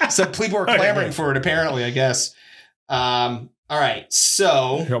 3? So people are clamoring for it, apparently, I guess. All right,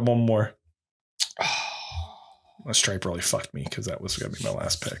 so. I got one more. My stripe really fucked me because that was going to be my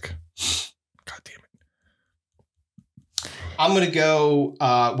last pick. God damn it. I'm going to go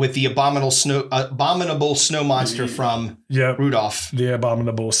with the abominable snow monster from Rudolph. The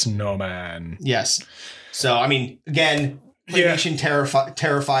abominable snowman. Yes. So, I mean, again, Claymation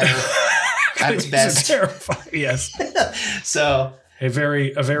Terrifier at its best. Terrifying, yes. So, a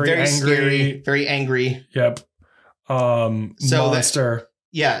very angry, scary, very angry. Yep. Monster.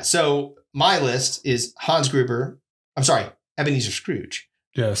 So my list is Hans Gruber. I'm sorry, Ebenezer Scrooge.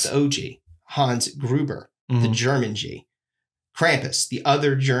 Yes. The OG. Hans Gruber, the German G. Krampus, the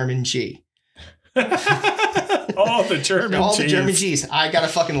other German G. All the German G's. I got a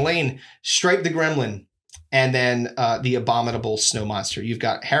fucking lane. Stripe the Gremlin. And then the abominable snow monster. You've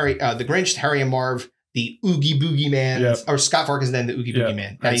got Harry, the Grinch, Harry and Marv, the Oogie Boogie Man, or Scott Farkas, and then the Oogie Boogie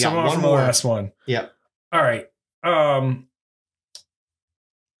Man. Now you got one more. The last one. Yep. All right.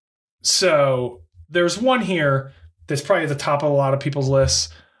 So there's one here that's probably at the top of a lot of people's lists.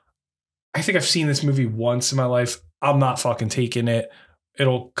 I think I've seen this movie once in my life. I'm not fucking taking it.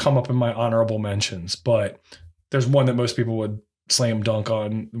 It'll come up in my honorable mentions, but there's one that most people would slam dunk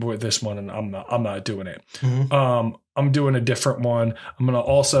on with this one, and I'm not doing it. I'm doing a different one. I'm going to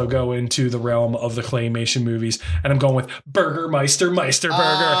also go into the realm of the claymation movies, and I'm going with Burgermeister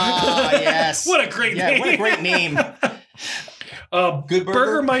Meisterburger. Yes. What a great name. What a great name. Good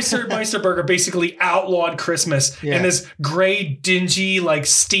burger? Meisterburger basically outlawed Christmas in this gray, dingy, like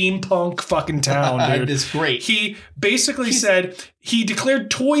steampunk fucking town, dude. It's great. He basically said he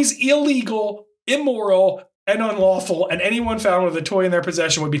declared toys illegal, immoral, and unlawful, and anyone found with a toy in their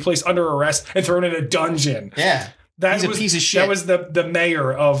possession would be placed under arrest and thrown in a dungeon. Yeah. He's a piece of shit. That was the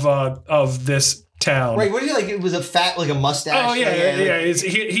mayor of this town. Right, what did he like? It was a fat, like a mustache. Oh yeah.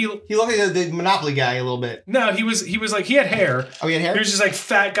 He looked like the Monopoly guy a little bit. No, he was like, he had hair. Oh, he had hair? He was just like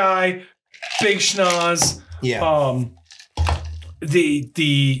fat guy, big schnoz. Yeah.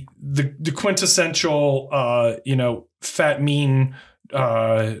 The quintessential fat mean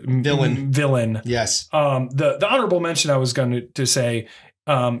villain. Yes. The honorable mention I was going to say,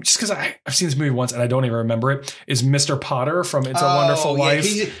 just because I've seen this movie once and I don't even remember it, is Mr. Potter from It's a Wonderful Life.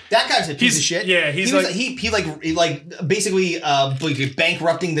 That guy's a piece of shit. Yeah, he basically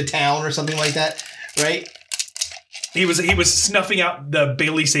bankrupting the town or something like that, right? He was snuffing out the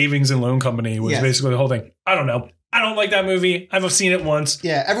Bailey Savings and Loan Company was basically the whole thing. I don't know. I don't like that movie. I've seen it once.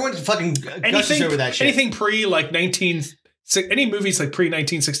 Yeah, everyone fucking gushes over that shit. Anything pre any movies like pre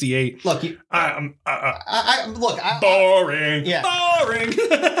 1968. Look, boring. Yeah. Boring.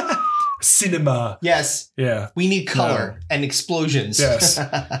 Cinema. Yes. Yeah. We need color and explosions. Yes.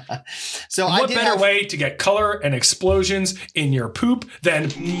 So what better way to get color and explosions in your poop than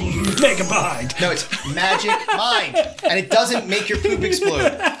Mega Mind? No, it's Magic Mind, and it doesn't make your poop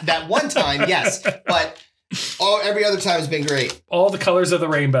explode. That one time, yes, but every other time has been great. All the colors of the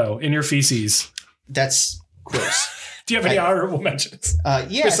rainbow in your feces. That's gross. Do you have any honorable mentions?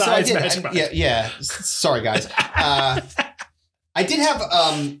 Yeah. Besides so Magic Mind. Yeah. Sorry, guys. I did have.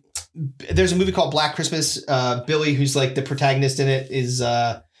 There's a movie called Black Christmas. Billy, who's like the protagonist in it, is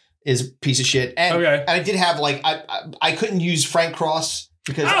a piece of shit. And I did have I couldn't use Frank Cross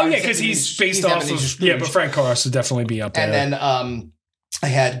because he's based off of but Frank Cross would definitely be up there. And then I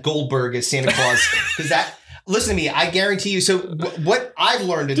had Goldberg as Santa Claus because that. Listen to me. I guarantee you. So what I've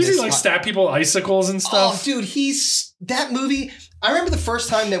learned in this, does he stab people with icicles and stuff? Oh, dude, that movie. I remember the first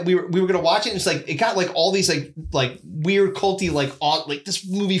time that we were gonna watch it. And it's like it got like all these like weird culty this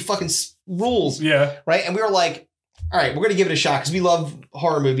movie fucking rules. Yeah. Right. And we were like, all right, we're gonna give it a shot because we love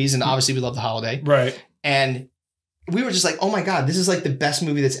horror movies and obviously we love the holiday. Right. And we were just like, oh my god, this is like the best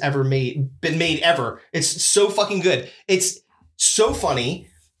movie that's ever been made ever. It's so fucking good. It's so funny.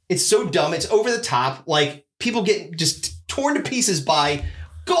 It's so dumb. It's over the top. Like. People get just torn to pieces by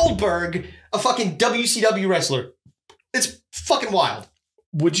Goldberg, a fucking WCW wrestler. It's fucking wild.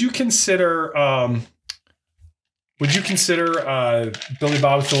 Would you consider Billy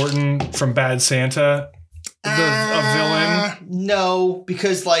Bob Thornton from Bad Santa a villain? No,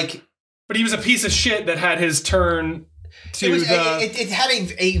 because like, but he was a piece of shit that had his turn to it had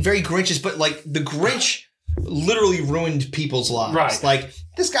a very Grinchish, but like the Grinch literally ruined people's lives. Right. Like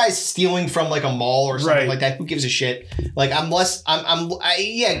this guy's stealing from like a mall or something like that. Who gives a shit? Like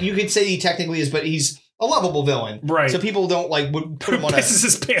yeah, you could say he technically is, but he's a lovable villain. Right. So people don't like would put him on pisses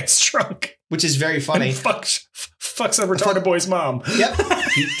his pants drunk. Which is very funny. And fucks a retarded boy's mom. Yep.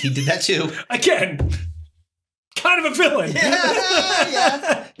 He did that too. Again. Kind of a villain.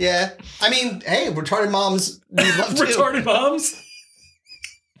 Yeah. I mean, hey, retarded moms need love too. Retarded moms?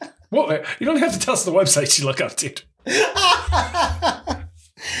 Well, you don't have to tell us the website you look up, dude. Go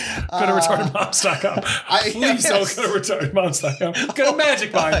to retardedmoms.com. Please don't go to retardedmoms.com. Go to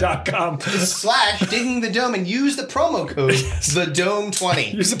magicmind.com. / digging the dome and use the promo code the dome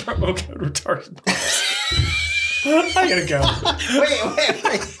 20. Use the promo code retardedmoms. I gotta go. Wait.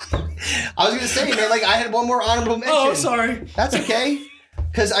 I was gonna say, man, like I had one more honorable mention. Oh, sorry. That's okay.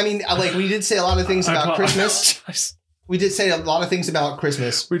 Because I mean, like we did say a lot of things about Christmas. We did say a lot of things about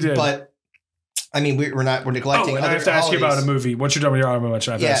Christmas. We did, but I mean, we're neglecting. And I have to ask you about a movie. Once you're done with your honorable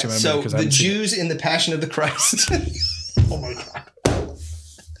mention, I have to ask you about a movie. So the Jews in the Passion of the Christ. Oh my god.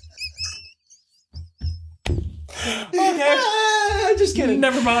 Okay. Just kidding.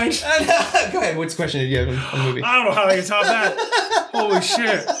 Never mind. Go ahead. Which question did you have on the movie? I don't know how I can top that. Holy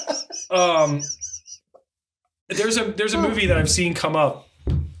shit. There's a movie that I've seen come up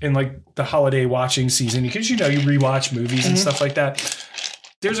in like the holiday watching season because you rewatch movies and stuff like that.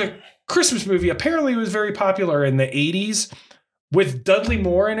 There's a Christmas movie. Apparently, it was very popular in the 80s with Dudley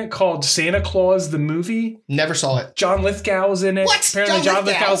Moore in it called Santa Claus the Movie. Never saw it. John Lithgow's in it. What? Apparently, John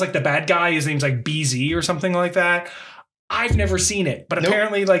Lithgow's like the bad guy. His name's like BZ or something like that. I've never seen it, but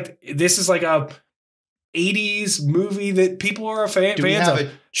apparently, like this is like a 80s movie that people are fans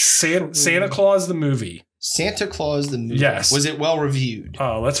of. Santa Claus the Movie. Santa Claus the Movie. Yes. Was it well reviewed?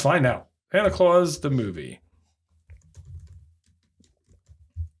 Let's find out. Santa Claus the Movie.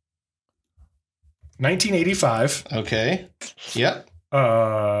 1985. Okay. Yep.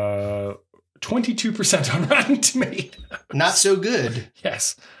 22% on Rotten Tomatoes. Not so good.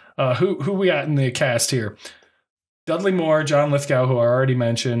 Yes. Who we got in the cast here? Dudley Moore, John Lithgow, who I already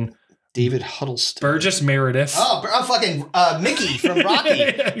mentioned. David Huddleston. Burgess Meredith. Oh, I'm fucking Mickey from Rocky.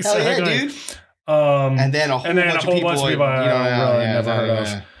 Exactly. Hell yeah, dude. And then a whole bunch of people I never heard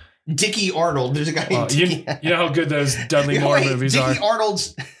of. Dickie Arnold. There's a guy named Dickie. You know how good those Dudley Moore movies are. Dickie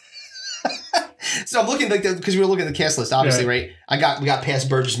Arnold's. So I'm looking like because we were looking at the cast list, obviously, right? We got past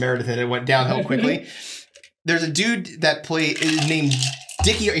Burgess Meredith and it went downhill quickly. There's a dude that is named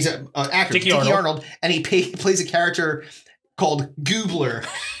Dickie. He's an actor, Dickie Arnold, and he plays a character called Goobler.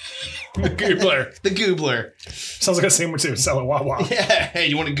 The Goobler. The Goobler. Sounds like a sandwich they would sell at Wawa. Yeah. Hey,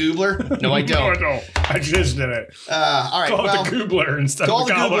 you want a Goobler? No, I don't. No, I don't. I just did it. All right. Call it the Goobler instead to of all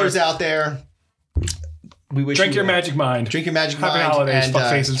the Gooblers out there. We wish Drink your magic mind. Drink your magic mind. Happy holidays, fuck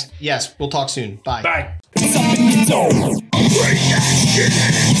faces. Yes, we'll talk soon. Bye. Bye.